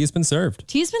 Tea has been served.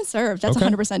 Tea has been served. That's Okay.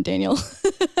 100% Daniel.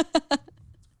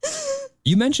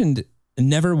 You mentioned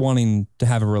never wanting to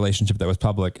have a relationship that was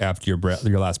public after your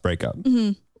last breakup.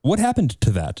 Mm-hmm. What happened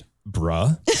to that,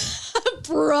 bruh?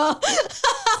 Bruh.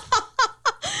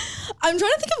 I'm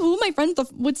trying to think of who my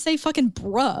friends would say fucking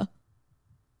bruh.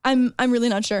 I'm really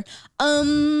not sure.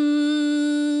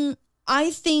 I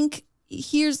think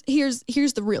here's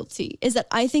the real tea is that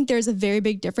I think there's a very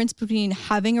big difference between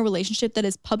having a relationship that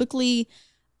is publicly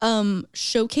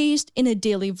showcased in a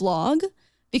daily vlog,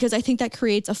 because I think that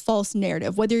creates a false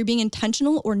narrative. Whether you're being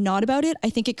intentional or not about it,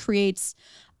 I think it creates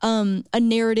a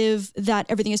narrative that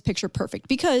everything is picture perfect.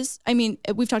 Because, I mean,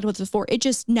 we've talked about this before, it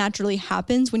just naturally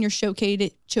happens when you're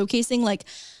showcasing like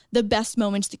the best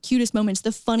moments, the cutest moments,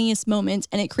 the funniest moments,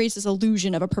 and it creates this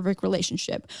illusion of a perfect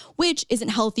relationship, which isn't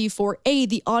healthy for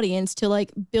the audience to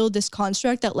like build this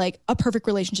construct that like a perfect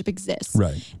relationship exists.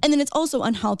 Right. And then it's also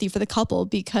unhealthy for the couple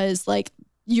because like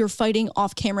you're fighting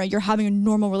off camera, you're having a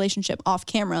normal relationship off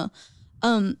camera.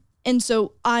 And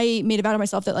so I made a vow to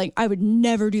myself that like I would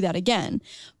never do that again.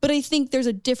 But I think there's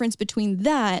a difference between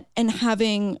that and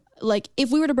having like, if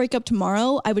we were to break up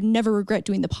tomorrow, I would never regret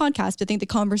doing the podcast. I think the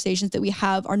conversations that we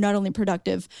have are not only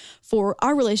productive for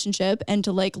our relationship and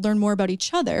to like learn more about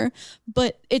each other,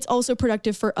 but it's also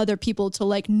productive for other people to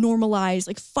like normalize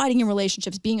like fighting in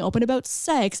relationships, being open about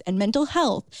sex and mental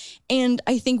health. And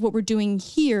I think what we're doing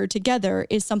here together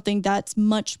is something that's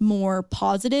much more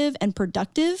positive and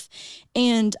productive.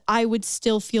 And I would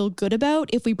still feel good about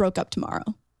if we broke up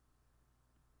tomorrow.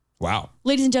 Wow.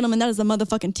 Ladies and gentlemen, that is the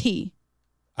motherfucking tea.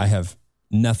 I have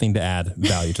nothing to add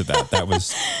value to that. That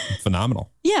was phenomenal.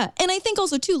 Yeah. And I think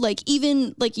also too, like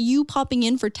even like you popping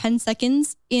in for 10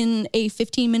 seconds in a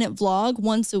 15-minute vlog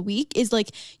once a week is like,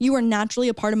 you are naturally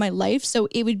a part of my life. So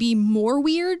it would be more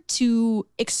weird to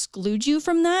exclude you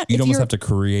from that. You'd almost have to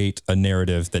create a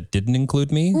narrative that didn't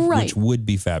include me, right, which would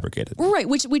be fabricated. Right.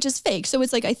 Which is fake. So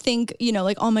it's like, I think, you know,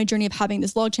 like on my journey of having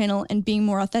this vlog channel and being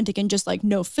more authentic and just like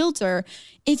no filter,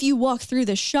 if you walk through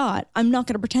the shot, I'm not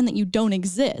going to pretend that you don't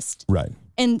exist. Right.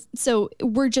 And so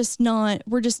we're just not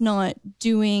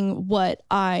doing what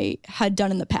I had done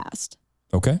in the past.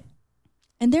 Okay.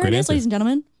 And there Great it is, answer. ladies and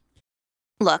gentlemen.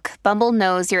 Look, Bumble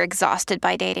knows you're exhausted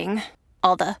by dating.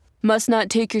 All the must not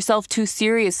take yourself too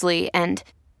seriously and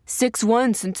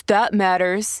 6'1" since that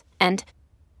matters. And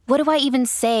What do I even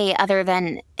say other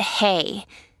than, hey?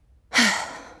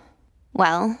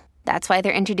 Well, that's why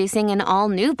they're introducing an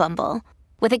all-new Bumble,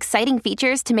 with exciting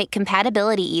features to make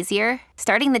compatibility easier,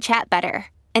 starting the chat better,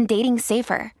 and dating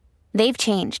safer. They've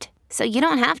changed, so you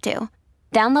don't have to.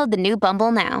 Download the new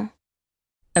Bumble now.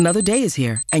 Another day is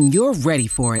here, and you're ready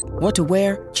for it. What to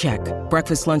wear? Check.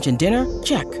 Breakfast, lunch, and dinner?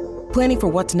 Check. Planning for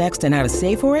what's next and how to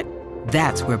save for it?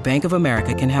 That's where Bank of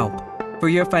America can help. For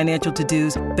your financial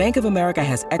to-dos, Bank of America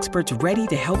has experts ready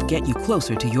to help get you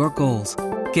closer to your goals.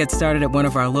 Get started at one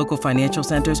of our local financial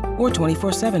centers or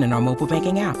 24/7 in our mobile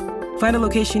banking app. Find a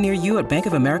location near you at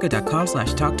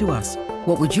bankofamerica.com/talktous.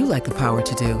 What would you like the power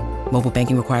to do? Mobile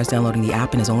banking requires downloading the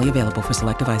app and is only available for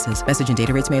select devices. Message and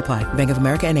data rates may apply. Bank of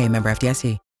America NA, member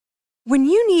FDIC. When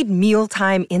you need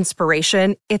mealtime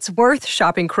inspiration, it's worth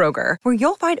shopping Kroger, where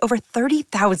you'll find over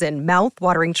 30,000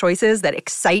 mouth-watering choices that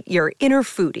excite your inner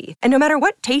foodie. And no matter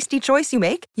what tasty choice you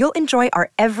make, you'll enjoy our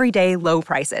everyday low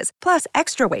prices, plus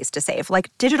extra ways to save,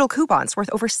 like digital coupons worth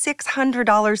over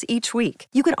 $600 each week.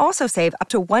 You can also save up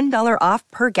to $1 off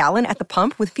per gallon at the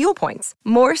pump with fuel points.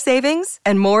 More savings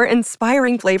and more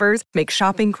inspiring flavors make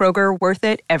shopping Kroger worth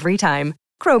it every time.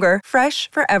 Kroger, fresh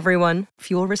for everyone.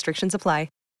 Fuel restrictions apply.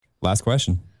 Last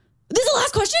question. This is the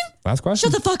last question? Last question.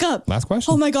 Shut the fuck up. Last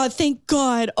question. Oh my God. Thank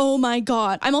God. Oh my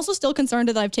God. I'm also still concerned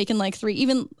that I've taken like 3.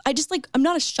 I'm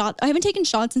not a shot. I haven't taken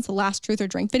shots since the last Truth or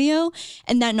Drink video.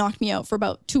 And that knocked me out for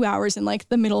about 2 hours in like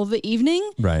the middle of the evening.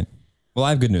 Right. Well, I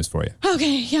have good news for you.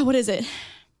 Okay. Yeah. What is it?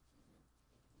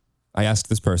 I asked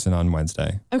this person on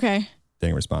Wednesday. Okay.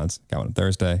 Didn't response. Got one on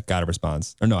Thursday. Got a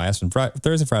response. Or no, I asked on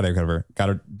Thursday, Friday, or whatever.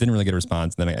 Didn't really get a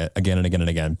response. Then again and again and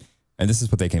again. And this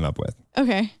is what they came up with.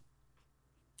 Okay.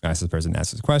 I asked this person,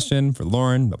 asked this question for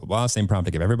Lauren, blah, blah, blah. Same prompt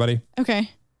I give everybody. Okay.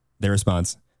 Their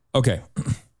response. Okay.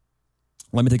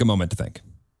 Let me take a moment to think.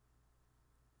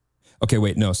 Okay,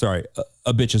 wait. No, sorry.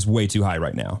 A bitch is way too high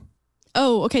right now.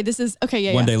 Oh, okay. This is, okay.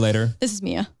 Yeah. One day later. This is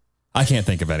Mia. I can't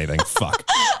think of anything. Fuck.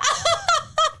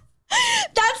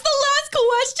 That's the last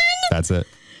question? That's it.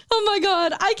 Oh my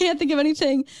God. I can't think of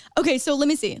anything. Okay. So let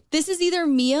me see. This is either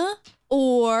Mia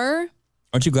or...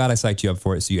 Aren't you glad I psyched you up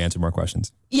for it so you answer more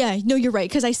questions? Yeah, no, you're right.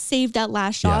 Because I saved that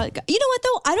last shot. Yeah. You know what,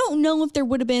 though? I don't know if there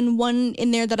would have been one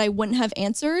in there that I wouldn't have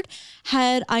answered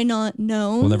had I not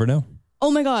known. We'll never know.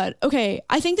 Oh my God. Okay.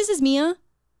 I think this is Mia.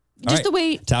 Just the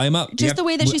way. Tally him up. Just the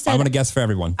way that she said. I want to guess for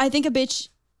everyone. I think a bitch.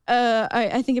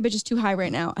 I think a bitch is too high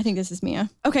right now. I think this is Mia.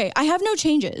 Okay. I have no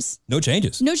changes. No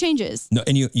changes. No changes. No,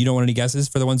 and you don't want any guesses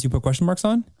for the ones you put question marks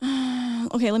on?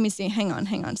 Okay. Let me see. Hang on.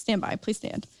 Stand by. Please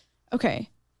stand. Okay.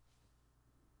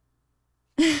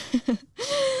 The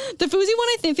Fousey one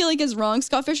I feel like is wrong.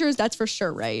 Scott Fisher that's for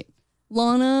sure right.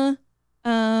 Lana,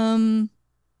 I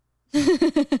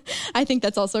think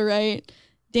that's also right.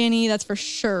 Danny, that's for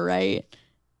sure right.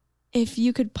 If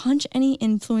you could punch any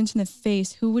influence in the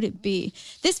face, who would it be?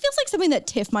 This feels like something that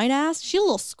Tiff might ask. She's a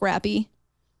little scrappy.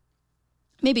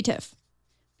 Maybe Tiff.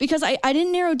 Because I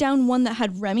didn't narrow down one that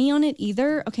had Remy on it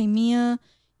either. Okay, Mia,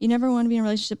 you never want to be in a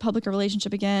relationship, public or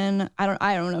relationship again. I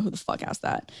don't know who the fuck asked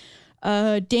that.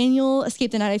 Daniel, escape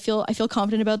the night. I feel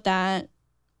confident about that.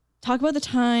 Talk about the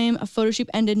time a photo shoot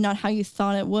ended, not how you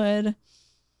thought it would.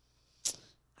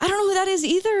 I don't know who that is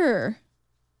either.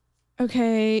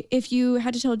 Okay, if you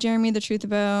had to tell Jeremy the truth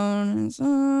about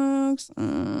sucks,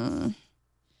 do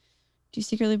you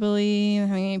secretly believe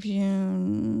having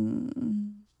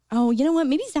Oh, you know what?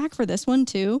 Maybe Zach for this one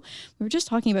too. We were just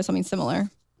talking about something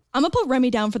similar. I'm gonna put Remy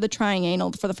down for the trying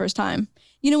anal for the first time.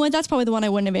 You know what? That's probably the one I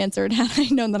wouldn't have answered had I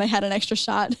known that I had an extra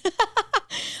shot.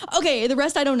 Okay, the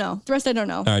rest I don't know.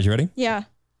 All right, you ready? Yeah.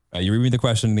 You read me the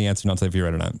question and the answer, and I'll tell you if you're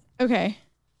right or not. Okay.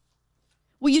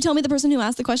 Will you tell me the person who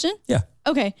asked the question? Yeah.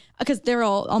 Okay, because they're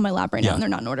all on my lap right now and they're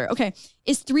not in order. Okay.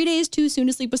 Is 3 days too soon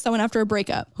to sleep with someone after a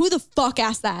breakup? Who the fuck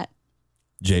asked that?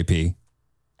 JP.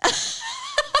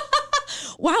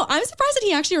 Wow, I'm surprised that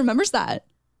he actually remembers that.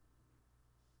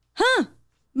 Huh.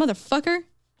 Motherfucker.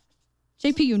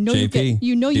 JP, you know you get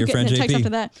a text after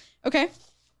that. Okay.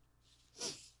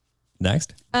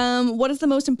 Next. What is the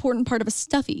most important part of a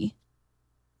stuffy?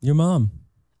 Your mom.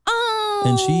 Oh.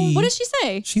 And what did she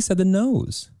say? She said the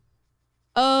nose.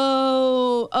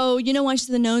 Oh, you know why she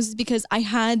said the nose is because I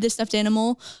had this stuffed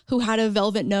animal who had a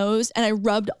velvet nose and I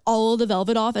rubbed all the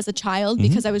velvet off as a child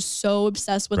because I was so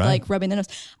obsessed with like rubbing the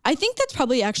nose. I think that's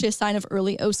probably actually a sign of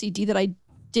early OCD that I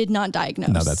did not diagnose.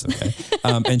 No, that's okay.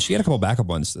 And she had a couple backup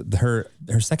ones. Her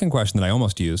second question that I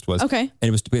almost used was okay, and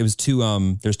it was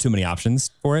too there's too many options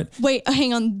for it. Wait,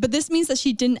 hang on, but this means that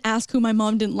she didn't ask who my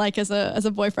mom didn't like as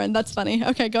a boyfriend. That's funny.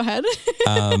 Okay, go ahead.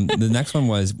 The next one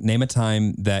was name a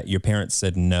time that your parents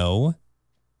said no,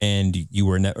 and you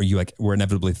were were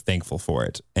inevitably thankful for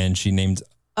it. And she named.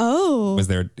 Oh, is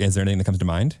there anything that comes to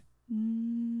mind?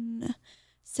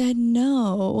 Said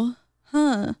no,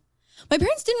 huh? My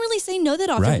parents didn't really say no that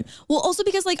often. Right. Well, also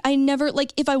because like I never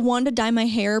if I wanted to dye my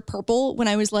hair purple when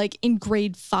I was like in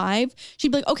grade 5,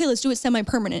 she'd be like, okay, let's do it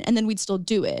semi-permanent, and then we'd still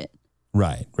do it.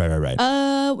 Right.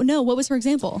 No, what was her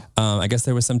example? I guess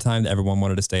there was some time that everyone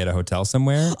wanted to stay at a hotel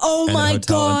somewhere. Oh my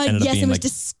God. Yes, it was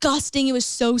disgusting. It was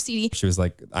so seedy. She was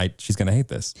like, she's going to hate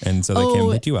this. And so they came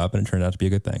and picked you up and it turned out to be a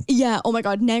good thing. Yeah. Oh my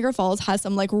God. Niagara Falls has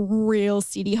some like real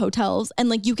seedy hotels and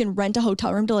like you can rent a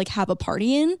hotel room to like have a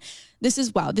party in. This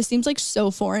seems like so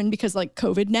foreign because like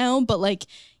COVID now, but like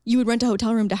you would rent a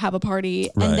hotel room to have a party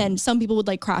and then some people would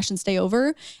like crash and stay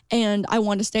over. And I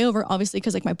wanted to stay over obviously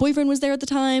because like my boyfriend was there at the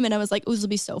time and I was like, oh, this will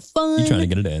be so fun. You're trying to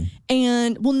get it in.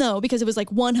 And well, no, because it was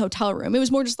like one hotel room. It was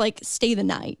more just like stay the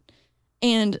night.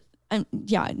 And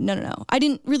yeah, no. I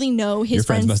didn't really know his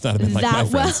friends must not have been like my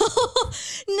friends. Well.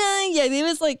 Nah, yeah, it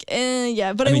was like,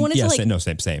 yeah. But I wanted to like. No,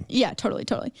 same. Yeah, totally.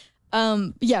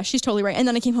 Yeah, she's totally right. And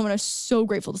then I came home and I was so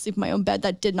grateful to sleep in my own bed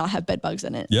that did not have bed bugs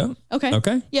in it. Yeah.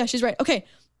 Okay. Yeah, she's right. Okay.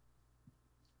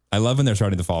 I love when they're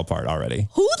starting to fall apart already.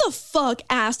 Who the fuck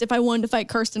asked if I wanted to fight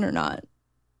Kirsten or not?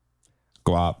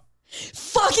 Guap.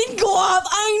 Fucking Guap.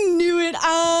 I knew it.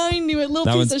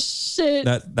 Little piece of shit.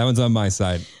 That one's on my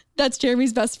side. That's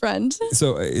Jeremy's best friend.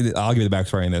 So I'll give you the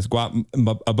backstory on this.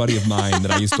 A buddy of mine that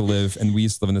I used to live, and we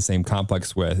used to live in the same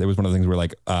complex with. It was one of the things where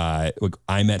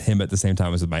I met him at the same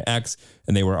time as with my ex,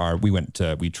 and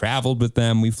we traveled with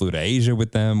them. We flew to Asia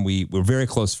with them. We were very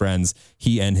close friends.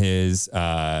 He and his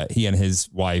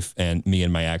wife and me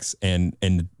and my ex, and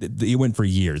it went for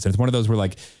years. And it's one of those where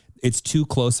like, it's too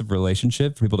close of a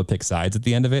relationship for people to pick sides at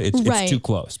the end of it. It's too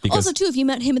close. Because also, too, if you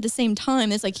met him at the same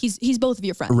time, it's like he's both of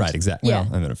your friends. Right, exactly. Yeah.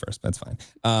 Well, I met him first. That's fine.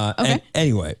 Okay. And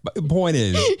anyway, point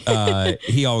is,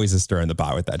 he always is stirring the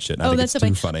pot with that shit. And I think that's it's so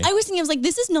too funny. I was thinking, I was like,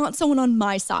 this is not someone on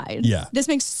my side. Yeah. This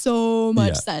makes so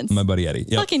much sense. My buddy Eddie.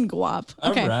 Yep. Fucking guap.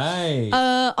 Okay. All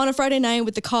right. On a Friday night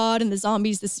with the COD and the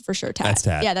zombies, this is for sure Tat. That's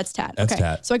Tat. Yeah, that's Tat. That's okay.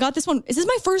 Tat. So I got this one. Is this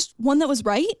my first one that was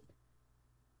right?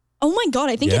 Oh my God,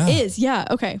 I think it is. Yeah.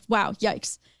 Okay. Wow.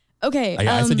 Yikes. Okay.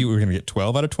 I said you were going to get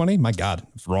 12 out of 20. My God,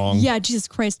 it's wrong. Yeah, Jesus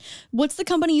Christ. What's the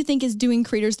company you think is doing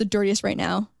creators the dirtiest right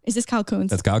now? Is this Calcoons?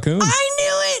 That's Calcoons. I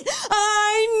knew it.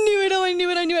 Oh, I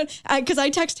knew it. Because I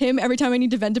text him every time I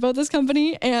need to vent about this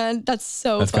company, and that's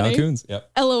funny. That's Calcoons. Yep.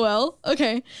 LOL.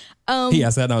 Okay. He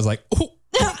asked that, and I was like, oh.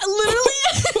 Literally.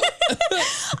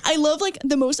 I love like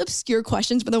the most obscure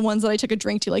questions, but the ones that I took a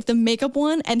drink to, like the makeup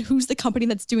one, and who's the company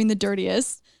that's doing the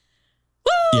dirtiest?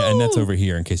 Woo! Yeah, and that's over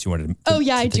here in case you wanted to.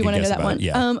 I do want to know that one.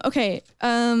 Yeah. Okay.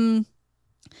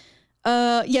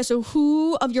 Yeah. So,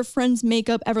 who of your friends'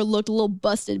 makeup ever looked a little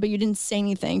busted, but you didn't say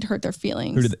anything to hurt their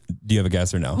feelings? Do you have a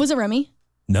guess or no? Was it Remy?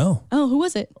 No. Oh, who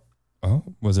was it? Oh,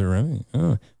 was it Remy?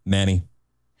 Oh, Manny.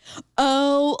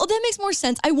 Oh, that makes more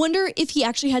sense. I wonder if he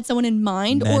actually had someone in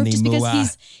mind, or if just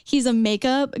because he's a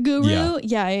makeup guru.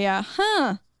 Yeah.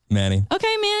 Huh. Manny.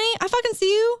 Okay, Manny. I fucking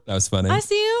see you. That was funny. I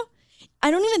see you. I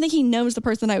don't even think he knows the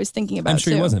person I was thinking about. I'm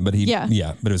sure he wasn't, but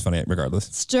yeah, but it was funny regardless.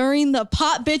 Stirring the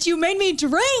pot, bitch. You made me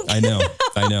drink. I know.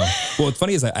 Well, what's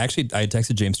funny is I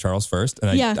texted James Charles first, and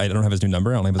I don't have his new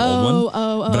number. I only have his old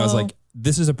one. But I was like,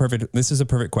 this is a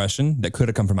perfect question that could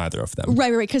have come from either of them.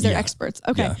 Right, because they're experts.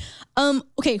 Okay. Yeah.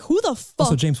 Okay, who the fuck?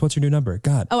 Also, James, what's your new number?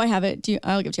 God. Oh, I have it.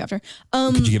 I'll give it to you after.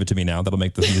 Could you give it to me now? That'll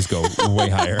make the views go way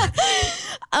higher.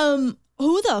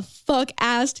 Who the fuck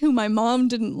asked who my mom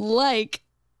didn't like?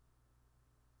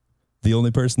 The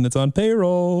only person that's on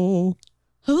payroll.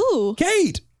 Who?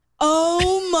 Kate.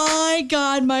 Oh my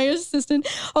God, my assistant.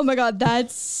 Oh my God,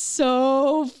 that's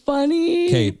so funny.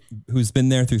 Kate, who's been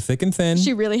there through thick and thin.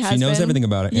 She really has. She knows everything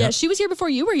about it. Yeah, she was here before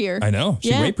you were here. I know.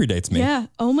 She way predates me. Yeah.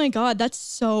 Oh my God, that's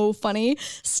so funny.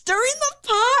 Stirring the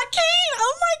pot, Kate.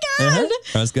 Oh my God.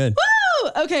 That was good.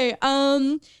 Woo! Okay.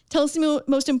 Tell us the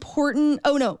most important.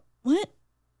 Oh no. What?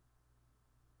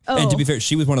 Oh. And to be fair,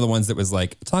 she was one of the ones that was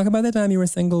like, talk about the time you were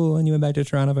single and you went back to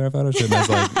Toronto for a photo shoot. And I was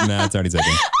like, nah, it's already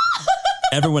taken.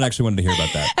 Everyone actually wanted to hear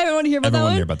about that. Everyone wanted to hear about that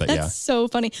one? That's That's so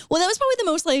funny. Well, that was probably the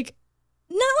most like,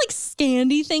 not like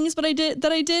scandy things but I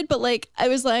did, but like, I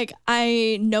was like,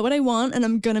 I know what I want and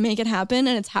I'm going to make it happen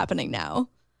and it's happening now.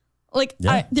 Like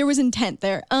there was intent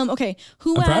there. Okay.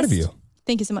 I'm proud of you.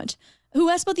 Thank you so much. Who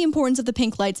asked about the importance of the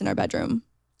pink lights in our bedroom?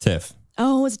 Tiff.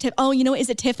 Oh, it's Tiff. Oh, is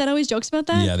it Tiff that always jokes about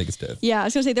that? Yeah, I think it's Tiff. Yeah, I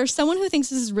was going to say, there's someone who thinks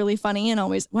this is really funny and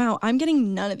always, wow, I'm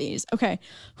getting none of these. Okay.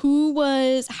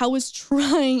 How was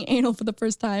trying anal for the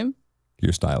first time?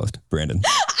 Your stylist, Brandon.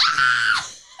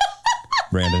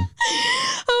 Brandon.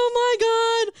 Oh my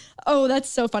God. Oh, that's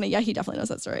so funny. Yeah, he definitely knows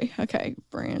that story. Okay,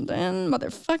 Brandon,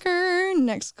 motherfucker.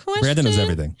 Next question. Brandon knows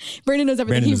everything. Brandon knows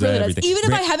everything. He really everything. does.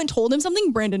 Even if I haven't told him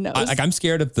something, Brandon knows. I'm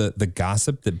scared of the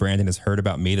gossip that Brandon has heard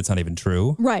about me that's not even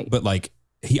true. Right. But like,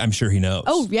 I'm sure he knows.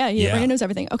 Oh, yeah. Brandon knows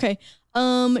everything. Okay.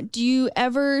 Do you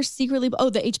ever secretly... Oh,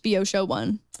 the HBO show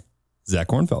one. Zach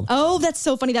Kornfeld. Oh, that's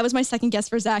so funny. That was my second guess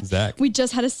for Zach. We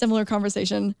just had a similar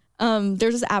conversation.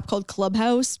 There's this app called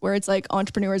Clubhouse where it's like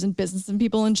entrepreneurs and business and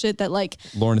people and shit that like...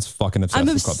 Lauren is fucking obsessed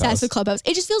with Clubhouse. I'm obsessed with Clubhouse.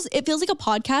 It feels like a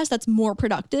podcast that's more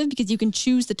productive because you can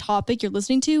choose the topic you're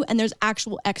listening to and there's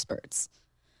actual experts.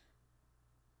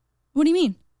 What do you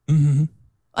mean? Mm-hmm.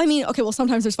 I mean, okay, well,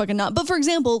 sometimes there's fucking not. But for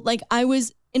example, like I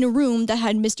was in a room that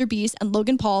had Mr. Beast and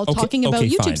Logan Paul talking about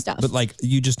YouTube stuff. But like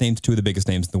you just named two of the biggest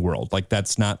names in the world. Like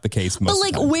that's not the case most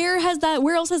of the time.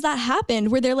 Where else has that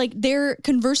happened? Where they're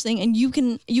conversing and you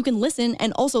can listen.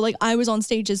 And also like I was on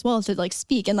stage as well to like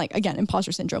speak. And like, again,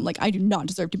 imposter syndrome. Like I do not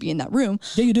deserve to be in that room.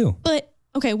 Yeah, you do. But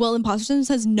okay, well, imposter syndrome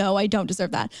says no, I don't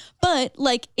deserve that. But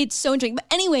like, it's so interesting. But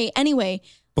anyway.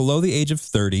 Below the age of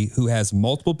 30, who has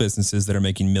multiple businesses that are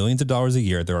making millions of dollars a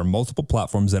year, there are multiple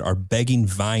platforms that are begging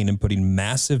Vine and putting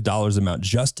massive dollars amount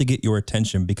just to get your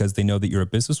attention because they know that you're a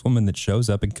businesswoman that shows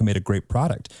up and can make a great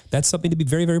product. That's something to be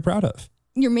very, very proud of.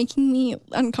 You're making me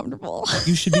uncomfortable.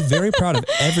 You should be very proud of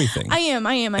everything. I am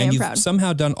and you've proud.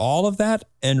 Somehow done all of that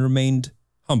and remained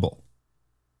humble.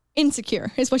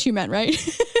 Insecure is what you meant, right?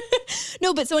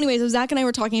 No, but so anyways, so Zach and I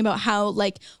were talking about how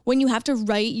like when you have to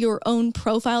write your own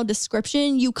profile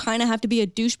description, you kind of have to be a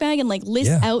douchebag and like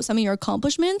list out some of your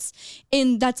accomplishments.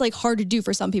 And that's like hard to do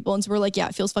for some people. And so we're like, yeah,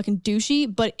 it feels fucking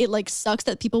douchey, but it like sucks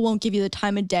that people won't give you the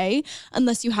time of day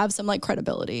unless you have some like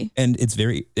credibility. And it's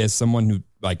very, as someone who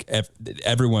like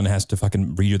everyone has to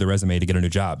fucking redo the resume to get a new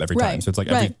job every time. So it's like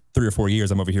every 3 or 4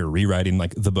 years, I'm over here rewriting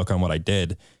like the book on what I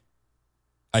did.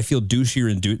 I feel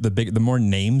douchier and the more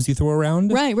names you throw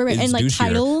around. Right. And like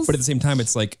titles. But at the same time,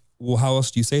 it's like, well, how else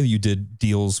do you say that you did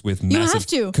deals with massive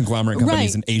conglomerate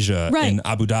companies in Asia and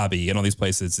Abu Dhabi and all these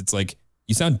places? It's like,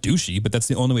 you sound douchey, but that's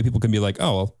the only way people can be like,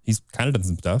 oh, well, he's kind of done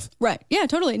some stuff. Right. Yeah,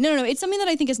 totally. No. It's something that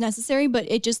I think is necessary, but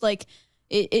it just like,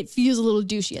 it feels a little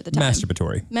douchey at the time.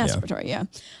 Masturbatory, yeah.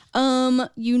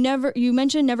 You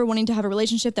mentioned never wanting to have a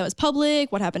relationship that was public.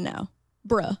 What happened now?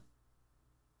 Bruh.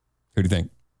 Who do you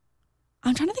think?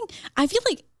 I'm trying to think. I feel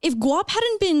like if Guap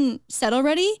hadn't been said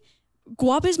already,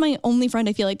 Guap is my only friend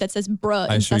I feel like that says bruh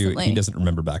I assure incessantly. You, he doesn't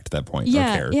remember back to that point or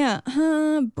care. Yeah.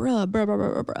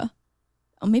 Bruh.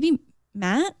 Oh, maybe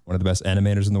Matt? One of the best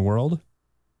animators in the world?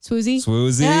 Swoozie.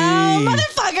 Oh,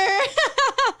 motherfucker.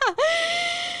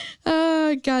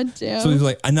 Oh, goddamn. So he's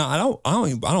like, I don't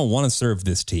want to serve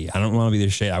this tea. I don't want to be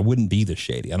this shady. I wouldn't be this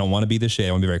shady. I don't want to be this shady.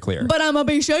 I want to be very clear. But I'm going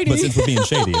to be shady. But since we're being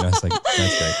shady, and I was like,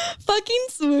 that's great. Fucking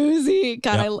Swoozie.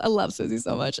 God, I love Swoozie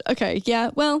so much. Okay,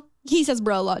 yeah. Well, he says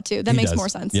bro a lot too. That makes more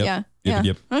sense. Yep. Yeah.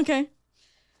 Yep. Okay.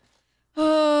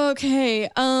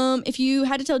 If you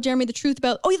had to tell Jeremy the truth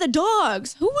about, the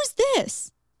dogs. Who was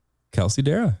this? Kelsey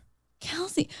Dara.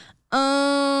 Kelsey.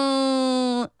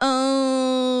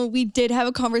 We did have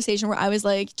a conversation where I was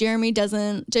like, Jeremy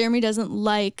doesn't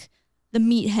like the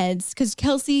meatheads because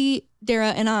Kelsey,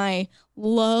 Dara, and I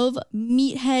love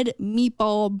meathead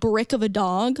meatball brick of a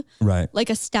dog. Right. Like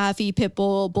a staffy pit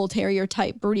bull terrier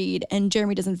type breed. And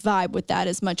Jeremy doesn't vibe with that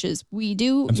as much as we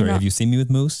do. I'm sorry, have you seen me with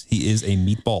Moose? He is a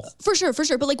meatball. For sure.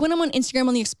 But like when I'm on Instagram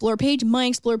on the Explore page, my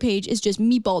Explore page is just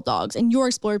meatball dogs. And your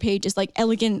Explore page is like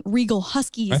elegant, regal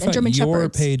huskies and German shepherds. Your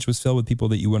page was filled with people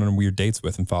that you went on weird dates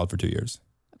with and followed for 2 years.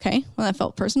 Okay. Well, that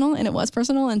felt personal and it was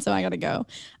personal. And so I got to go.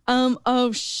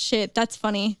 Oh shit. That's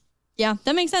funny. Yeah,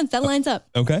 that makes sense. That lines up.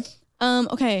 Okay.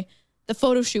 Okay. The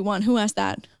photo shoot one. Who asked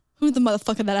that? Who's the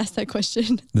motherfucker that asked that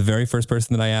question? The very first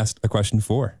person that I asked a question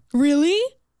for. Really?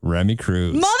 Remy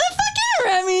Cruz. Motherfucking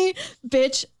Remy.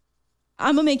 Bitch.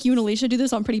 I'm going to make you and Alicia do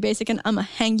this on Pretty Basic and I'm going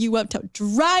to hang you up to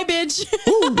dry, bitch.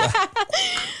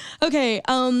 Okay.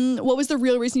 What was the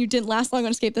real reason you didn't last long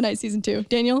on Escape the Night season 2?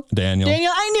 Daniel. I knew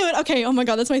it. Okay. Oh my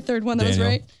God. That's my third one. That was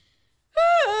right.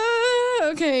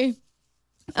 Okay.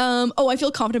 I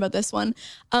feel confident about this one.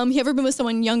 You ever been with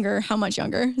someone younger? How much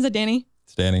younger? Is that Danny?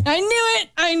 It's Danny. I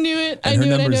knew it. And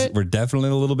her numbers were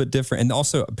definitely a little bit different. And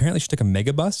also, apparently she took a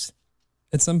mega bus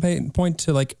at some point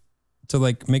to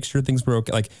make sure things were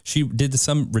okay. Like she did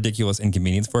some ridiculous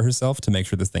inconvenience for herself to make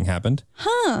sure this thing happened.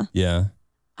 Huh. Yeah.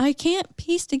 I can't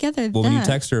piece together that. Well, when you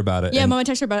text her about it. Yeah, Mama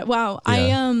texted her about it. Wow.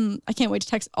 Yeah. I can't wait to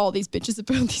text all these bitches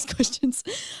about these questions.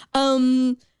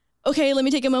 Okay, let me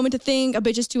take a moment to think. A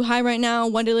bitch is too high right now.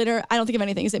 One day later, I don't think of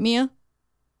anything. Is it Mia?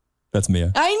 That's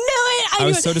Mia. I knew it. I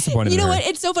was so disappointed. You know what?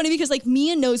 It's so funny because like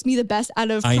Mia knows me the best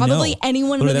out of probably any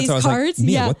one of these cards. Like,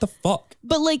 Mia, what the fuck?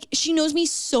 But like she knows me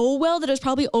so well that it was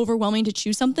probably overwhelming to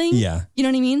choose something. Yeah. You know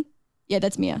what I mean? Yeah,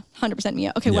 that's Mia. 100%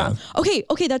 Mia. Okay, wow.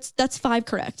 Okay, that's 5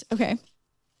 correct. Okay.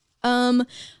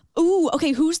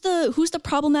 Okay, who's the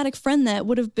problematic friend that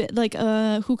would have been like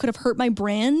who could have hurt my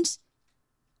brand?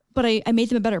 But I made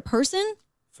them a better person?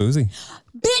 Foozy.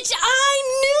 Bitch,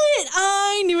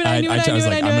 I knew it. I was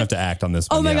like, I'm going to have to act on this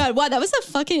one. Oh my God. Wow, that was a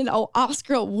fucking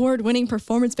Oscar award-winning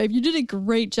performance, babe. You did a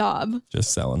great job.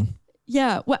 Just selling.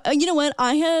 Yeah. Well, you know what?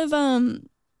 I have,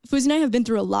 Foozy and I have been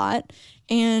through a lot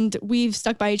and we've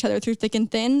stuck by each other through thick and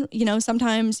thin. You know,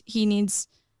 sometimes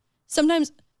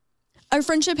our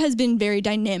friendship has been very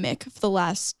dynamic for the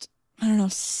last,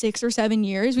 6 or 7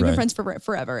 years. We've been friends for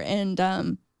forever.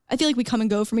 And, I feel like we come and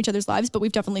go from each other's lives, but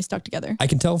we've definitely stuck together. I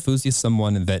can tell Foozy is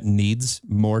someone that needs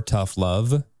more tough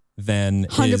love than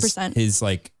 100%. his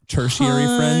like tertiary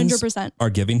friends 100%. are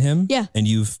giving him. Yeah. And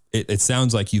it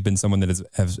sounds like you've been someone that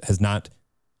has not.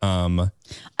 I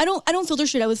don't filter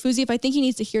shit out with Foozy. If I think he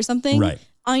needs to hear something, right.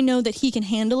 I know that he can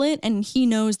handle it and he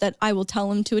knows that I will tell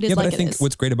him to it is like it is. But I think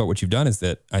what's great about what you've done is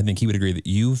that I think he would agree that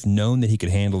you've known that he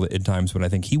could handle it at times, but I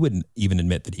think he wouldn't even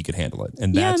admit that he could handle it.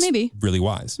 And that's really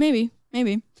wise. Maybe.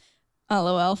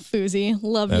 LOL, Foozy.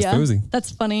 Love ya. That's Foozy.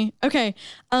 That's funny. Okay.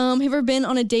 Have you ever been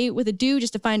on a date with a dude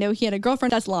just to find out he had a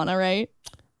girlfriend? That's Lana, right?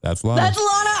 That's Lana.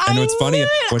 And what's funny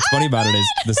about it is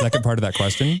the second part of that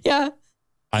question. Yeah.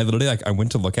 I literally I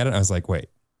went to look at it and I was like, wait,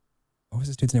 what was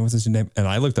this dude's name? What's this dude's name? And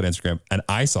I looked at Instagram and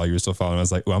I saw you were still following. I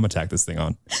was like, well, I'm gonna tag this thing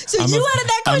on. So you added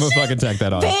that question? I'm gonna fucking tag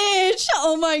that on. Bitch.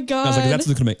 Oh my God. I was like, that's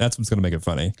what's gonna make it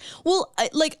funny. Well,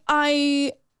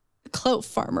 clout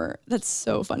farmer. That's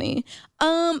so funny.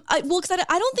 Because I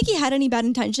don't think he had any bad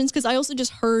intentions, because I also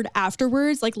just heard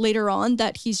afterwards, like later on,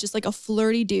 that he's just like a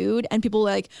flirty dude, and people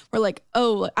were like,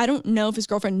 oh, I don't know if his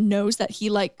girlfriend knows that he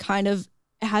like kind of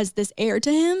has this air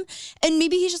to him, and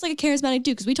maybe he's just like a charismatic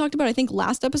dude, because we talked about, I think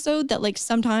last episode, that like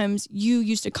sometimes you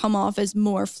used to come off as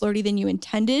more flirty than you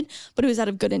intended, but it was out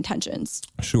of good intentions.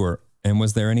 Sure. And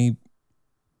was there any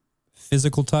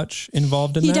physical touch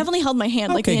involved in that? He definitely held my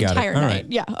hand like the entire night. Right.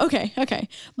 Yeah. Okay.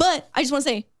 But I just want to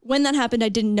say, when that happened, I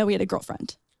didn't know he had a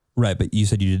girlfriend. Right. But you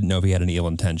said you didn't know if he had any ill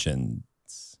intention.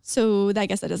 So I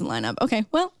guess that doesn't line up. Okay.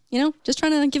 Well, just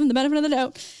trying to give him the benefit of the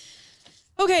doubt.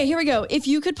 Okay, here we go. If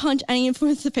you could punch any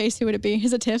influencer in the face, who would it be?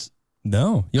 Is it Tiff?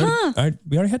 No. We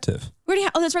already had Tiff.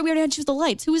 That's right. We already had Choose the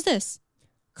Lights. Who is this?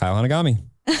 Kyle Hanagami.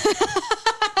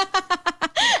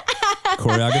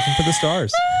 Choreographer for the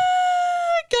stars.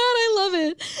 God, I love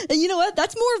it. And you know what?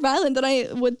 That's more violent than I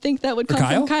would think that would come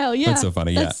from Kyle. Yeah. That's so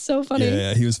funny. That's so funny.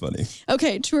 Yeah, he was funny.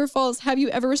 Okay, true or false? Have you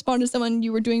ever responded to someone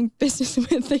you were doing business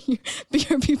with that you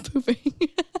BRB pooping?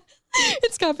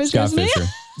 It's Scott Fisher.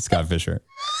 Scott Fisher.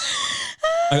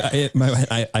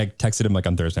 I texted him like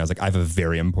on Thursday. I was like, I have a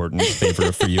very important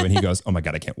favor for you. And he goes, oh my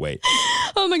God, I can't wait.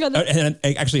 Oh my God. And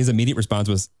actually his immediate response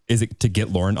was, is it to get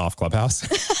Lauren off Clubhouse?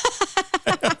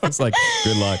 I was like,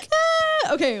 good luck.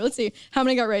 Okay, let's see. How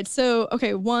many got right? So,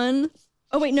 okay, one.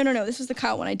 Oh, wait, no. This was the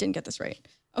Kyle one. I didn't get this right.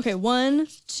 Okay, 1,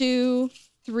 2,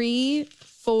 3,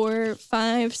 4,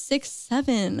 5, 6,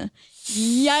 7.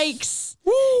 Yikes.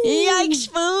 Woo.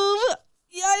 Yikes, boob.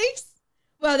 Yikes.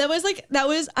 Wow,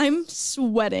 I'm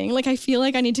sweating. Like, I feel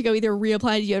like I need to go either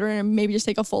reapply deodorant or maybe just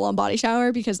take a full-on body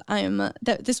shower, because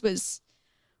this was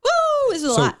a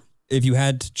lot. If you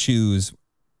had to choose,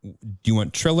 do you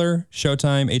want Triller,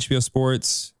 Showtime, HBO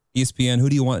Sports, ESPN? Who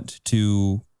do you want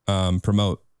to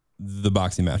promote the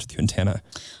boxing match with you and Tana?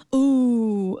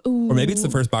 Ooh. Or maybe it's the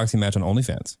first boxing match on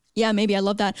OnlyFans. Yeah, maybe. I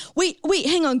love that. Wait,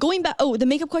 hang on. Going back. Oh, the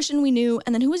makeup question we knew.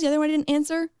 And then who was the other one I didn't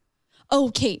answer?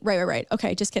 Oh, Kate. Right.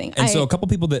 Okay, just kidding. So a couple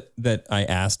people that I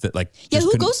asked that like... Yeah,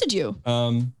 who ghosted you?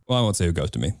 Well, I won't say who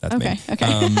ghosted me. That's me.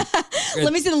 Okay.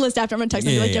 Let me see the list after. I'm going to text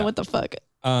them and be like, what the fuck?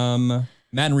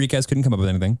 Matt Enriquez couldn't come up with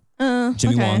anything.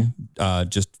 Jimmy Wong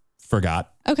just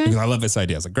forgot. Okay. Because I love this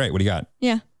idea. I was like, great, what do you got?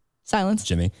 Yeah. Silence.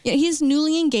 Jimmy. Yeah, he's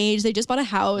newly engaged. They just bought a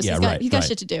house. Yeah, he's got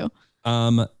shit to do.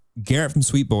 Garrett from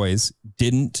Sweet Boys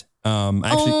didn't.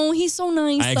 He's so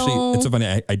nice. It's so funny.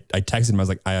 I texted him. I was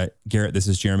like, Garrett, this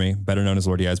is Jeremy, better known as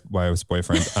LaurDIY's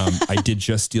boyfriend. I did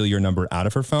just steal your number out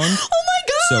of her phone. Oh my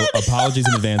God. So apologies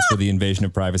in advance for the invasion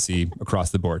of privacy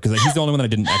across the board. Because he's the only one that I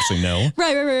didn't actually know.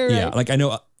 Right. Yeah, like I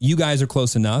know you guys are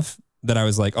close enough that I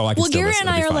was like, I can steal Garrett this. and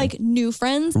I are like new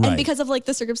friends, Right. and because of like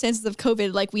the circumstances of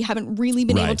COVID, like we haven't really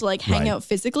been able to like hang out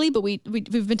physically, but we've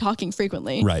been talking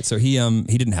frequently. Right. So he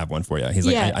didn't have one for you. He's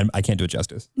like, I can't do it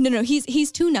justice. No.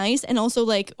 He's too nice, and also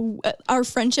like our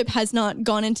friendship has not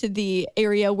gone into the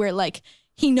area where like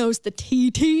he knows the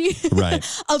TT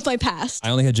of my past.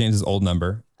 I only had James's old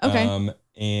number. Okay.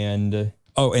 And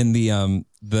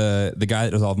the guy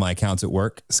that does all of my accounts at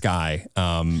work, Sky.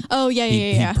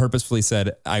 He He purposefully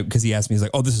said, because he asked me, he's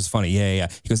like, oh, this is funny. Yeah.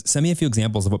 He goes, send me a few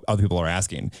examples of what other people are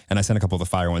asking. And I sent a couple of the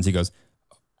fire ones. He goes,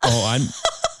 I'm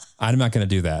not going to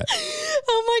do that.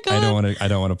 Oh my God. I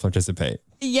don't want to participate.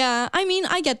 Yeah. I mean,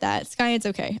 I get that. Sky, it's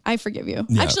okay. I forgive you.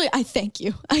 Yeah. Actually, I thank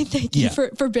you.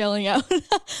 For bailing out.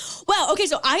 Wow. Okay.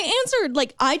 So I answered,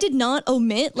 like, I did not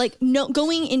omit, like, no,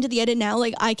 going into the edit now,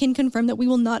 like, I can confirm that we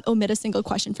will not omit a single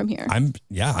question from here. I'm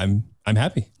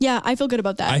happy. Yeah. I feel good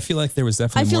about that. I feel like there was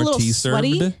definitely more tea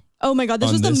served. Oh my God.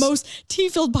 This was the most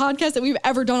tea-filled podcast that we've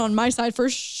ever done on my side for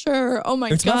sure. Oh my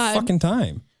God. It's about fucking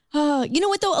time. You know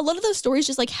what though? A lot of those stories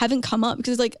just like haven't come up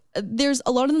because like there's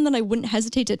a lot of them that I wouldn't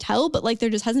hesitate to tell, but like there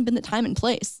just hasn't been the time and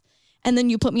place. And then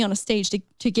you put me on a stage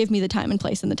to give me the time and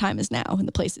place, and the time is now and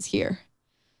the place is here.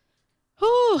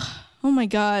 Oh my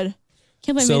God.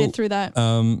 Can't believe I made it through that.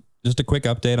 Just a quick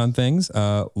update on things.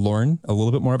 Lauren, a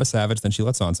little bit more of a savage than she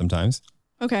lets on sometimes.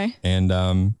 Okay. And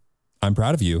I'm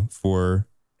proud of you for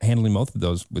handling both of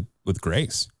those with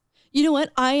grace. You know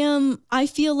what? I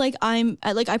feel like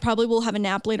I probably will have a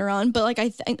nap later on, but like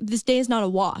this day is not a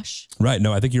wash. Right.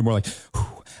 No, I think you're more like,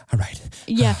 all right.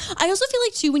 Yeah. I also feel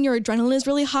like too, when your adrenaline is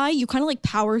really high, you kind of like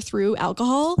power through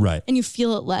alcohol. Right. And you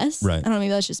feel it less. Right. I don't know. Maybe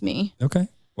that's just me. Okay.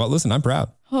 Well, listen, I'm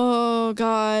proud. Oh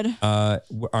God.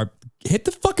 Hit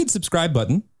the fucking subscribe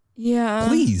button. Yeah.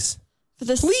 Please. For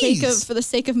the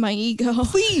sake of my ego.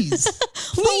 Please.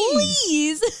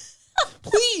 Please.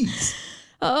 Please.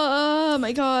 Oh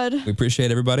my God. We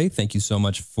appreciate everybody. Thank you so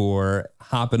much for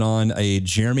hopping on a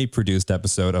Jeremy produced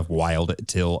episode of Wild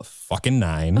Till fucking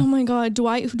 9. Oh my God. Do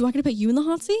I get to put you in the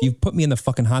hot seat? You put me in the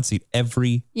fucking hot seat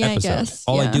every episode. I guess.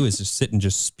 All I Yeah. do is just sit and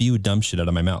just spew dumb shit out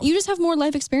of my mouth. You just have more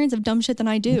life experience of dumb shit than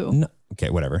I do. No,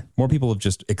 okay, whatever. More people have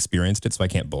just experienced it, so I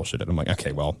can't bullshit it. I'm like,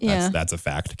 okay, well, Yeah. that's a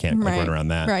fact. Can't like, run around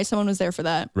that. Right. Someone was there for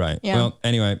that. Right. Yeah. Well,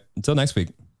 anyway, until next week.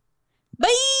 Bye.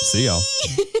 See y'all.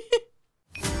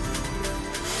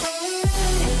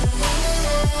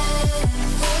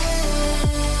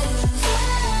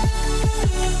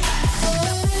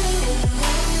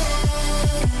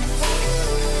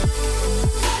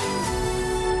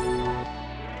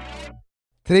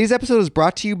 Today's episode is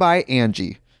brought to you by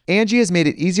Angie. Angie has made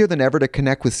it easier than ever to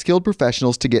connect with skilled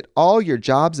professionals to get all your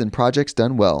jobs and projects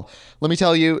done well. Let me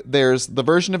tell you, there's the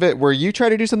version of it where you try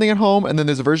to do something at home, and then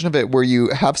there's a version of it where you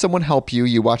have someone help you,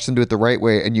 you watch them do it the right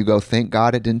way, and you go, thank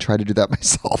God I didn't try to do that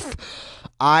myself.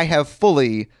 I have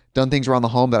fully done things around the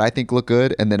home that I think look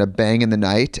good, and then a bang in the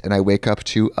night, and I wake up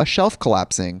to a shelf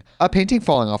collapsing, a painting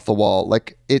falling off the wall.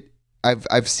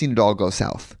 I've seen it all go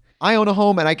south. I own a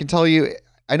home, and I can tell you,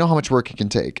 I know how much work it can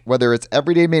take. Whether it's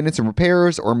everyday maintenance and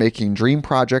repairs or making dream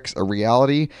projects a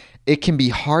reality, it can be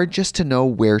hard just to know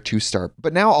where to start.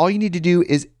 But now all you need to do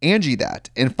is Angie that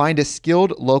and find a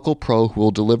skilled local pro who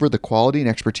will deliver the quality and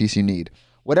expertise you need.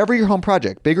 Whatever your home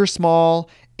project, big or small,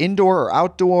 indoor or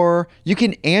outdoor, you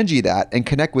can Angie that and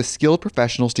connect with skilled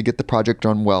professionals to get the project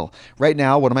done well. Right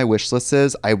now, one of my wish lists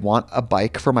is I want a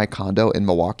bike for my condo in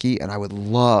Milwaukee, and I would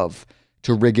love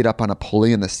to rig it up on a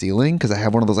pulley in the ceiling because I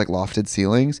have one of those like lofted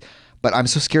ceilings, but I'm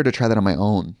so scared to try that on my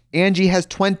own. Angie has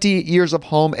 20 years of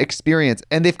home experience,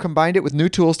 and they've combined it with new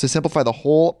tools to simplify the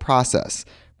whole process.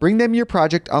 Bring them your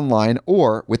project online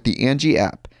or with the Angie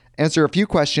app. Answer a few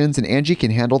questions and Angie can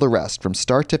handle the rest from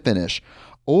start to finish,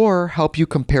 or help you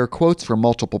compare quotes from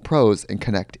multiple pros and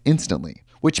connect instantly,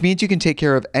 which means you can take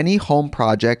care of any home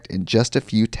project in just a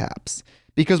few taps.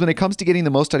 Because when it comes to getting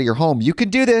the most out of your home, you can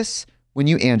do this when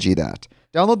you Angie that.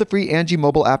 Download the free Angie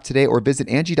mobile app today or visit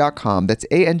Angie.com. That's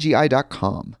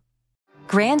ANGI.com.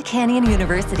 Grand Canyon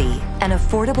University, an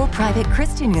affordable private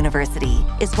Christian university,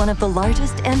 is one of the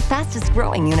largest and fastest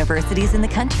growing universities in the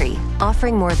country,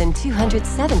 offering more than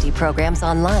 270 programs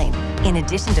online. In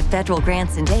addition to federal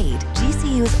grants and aid,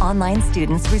 GCU's online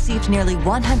students received nearly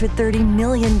 $130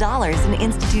 million in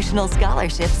institutional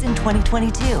scholarships in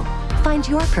 2022. Find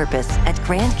your purpose at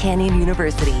Grand Canyon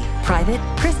University. Private,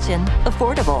 Christian,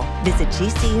 affordable. Visit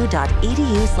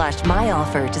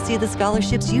gcu.edu/myoffer to see the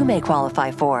scholarships you may qualify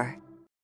for.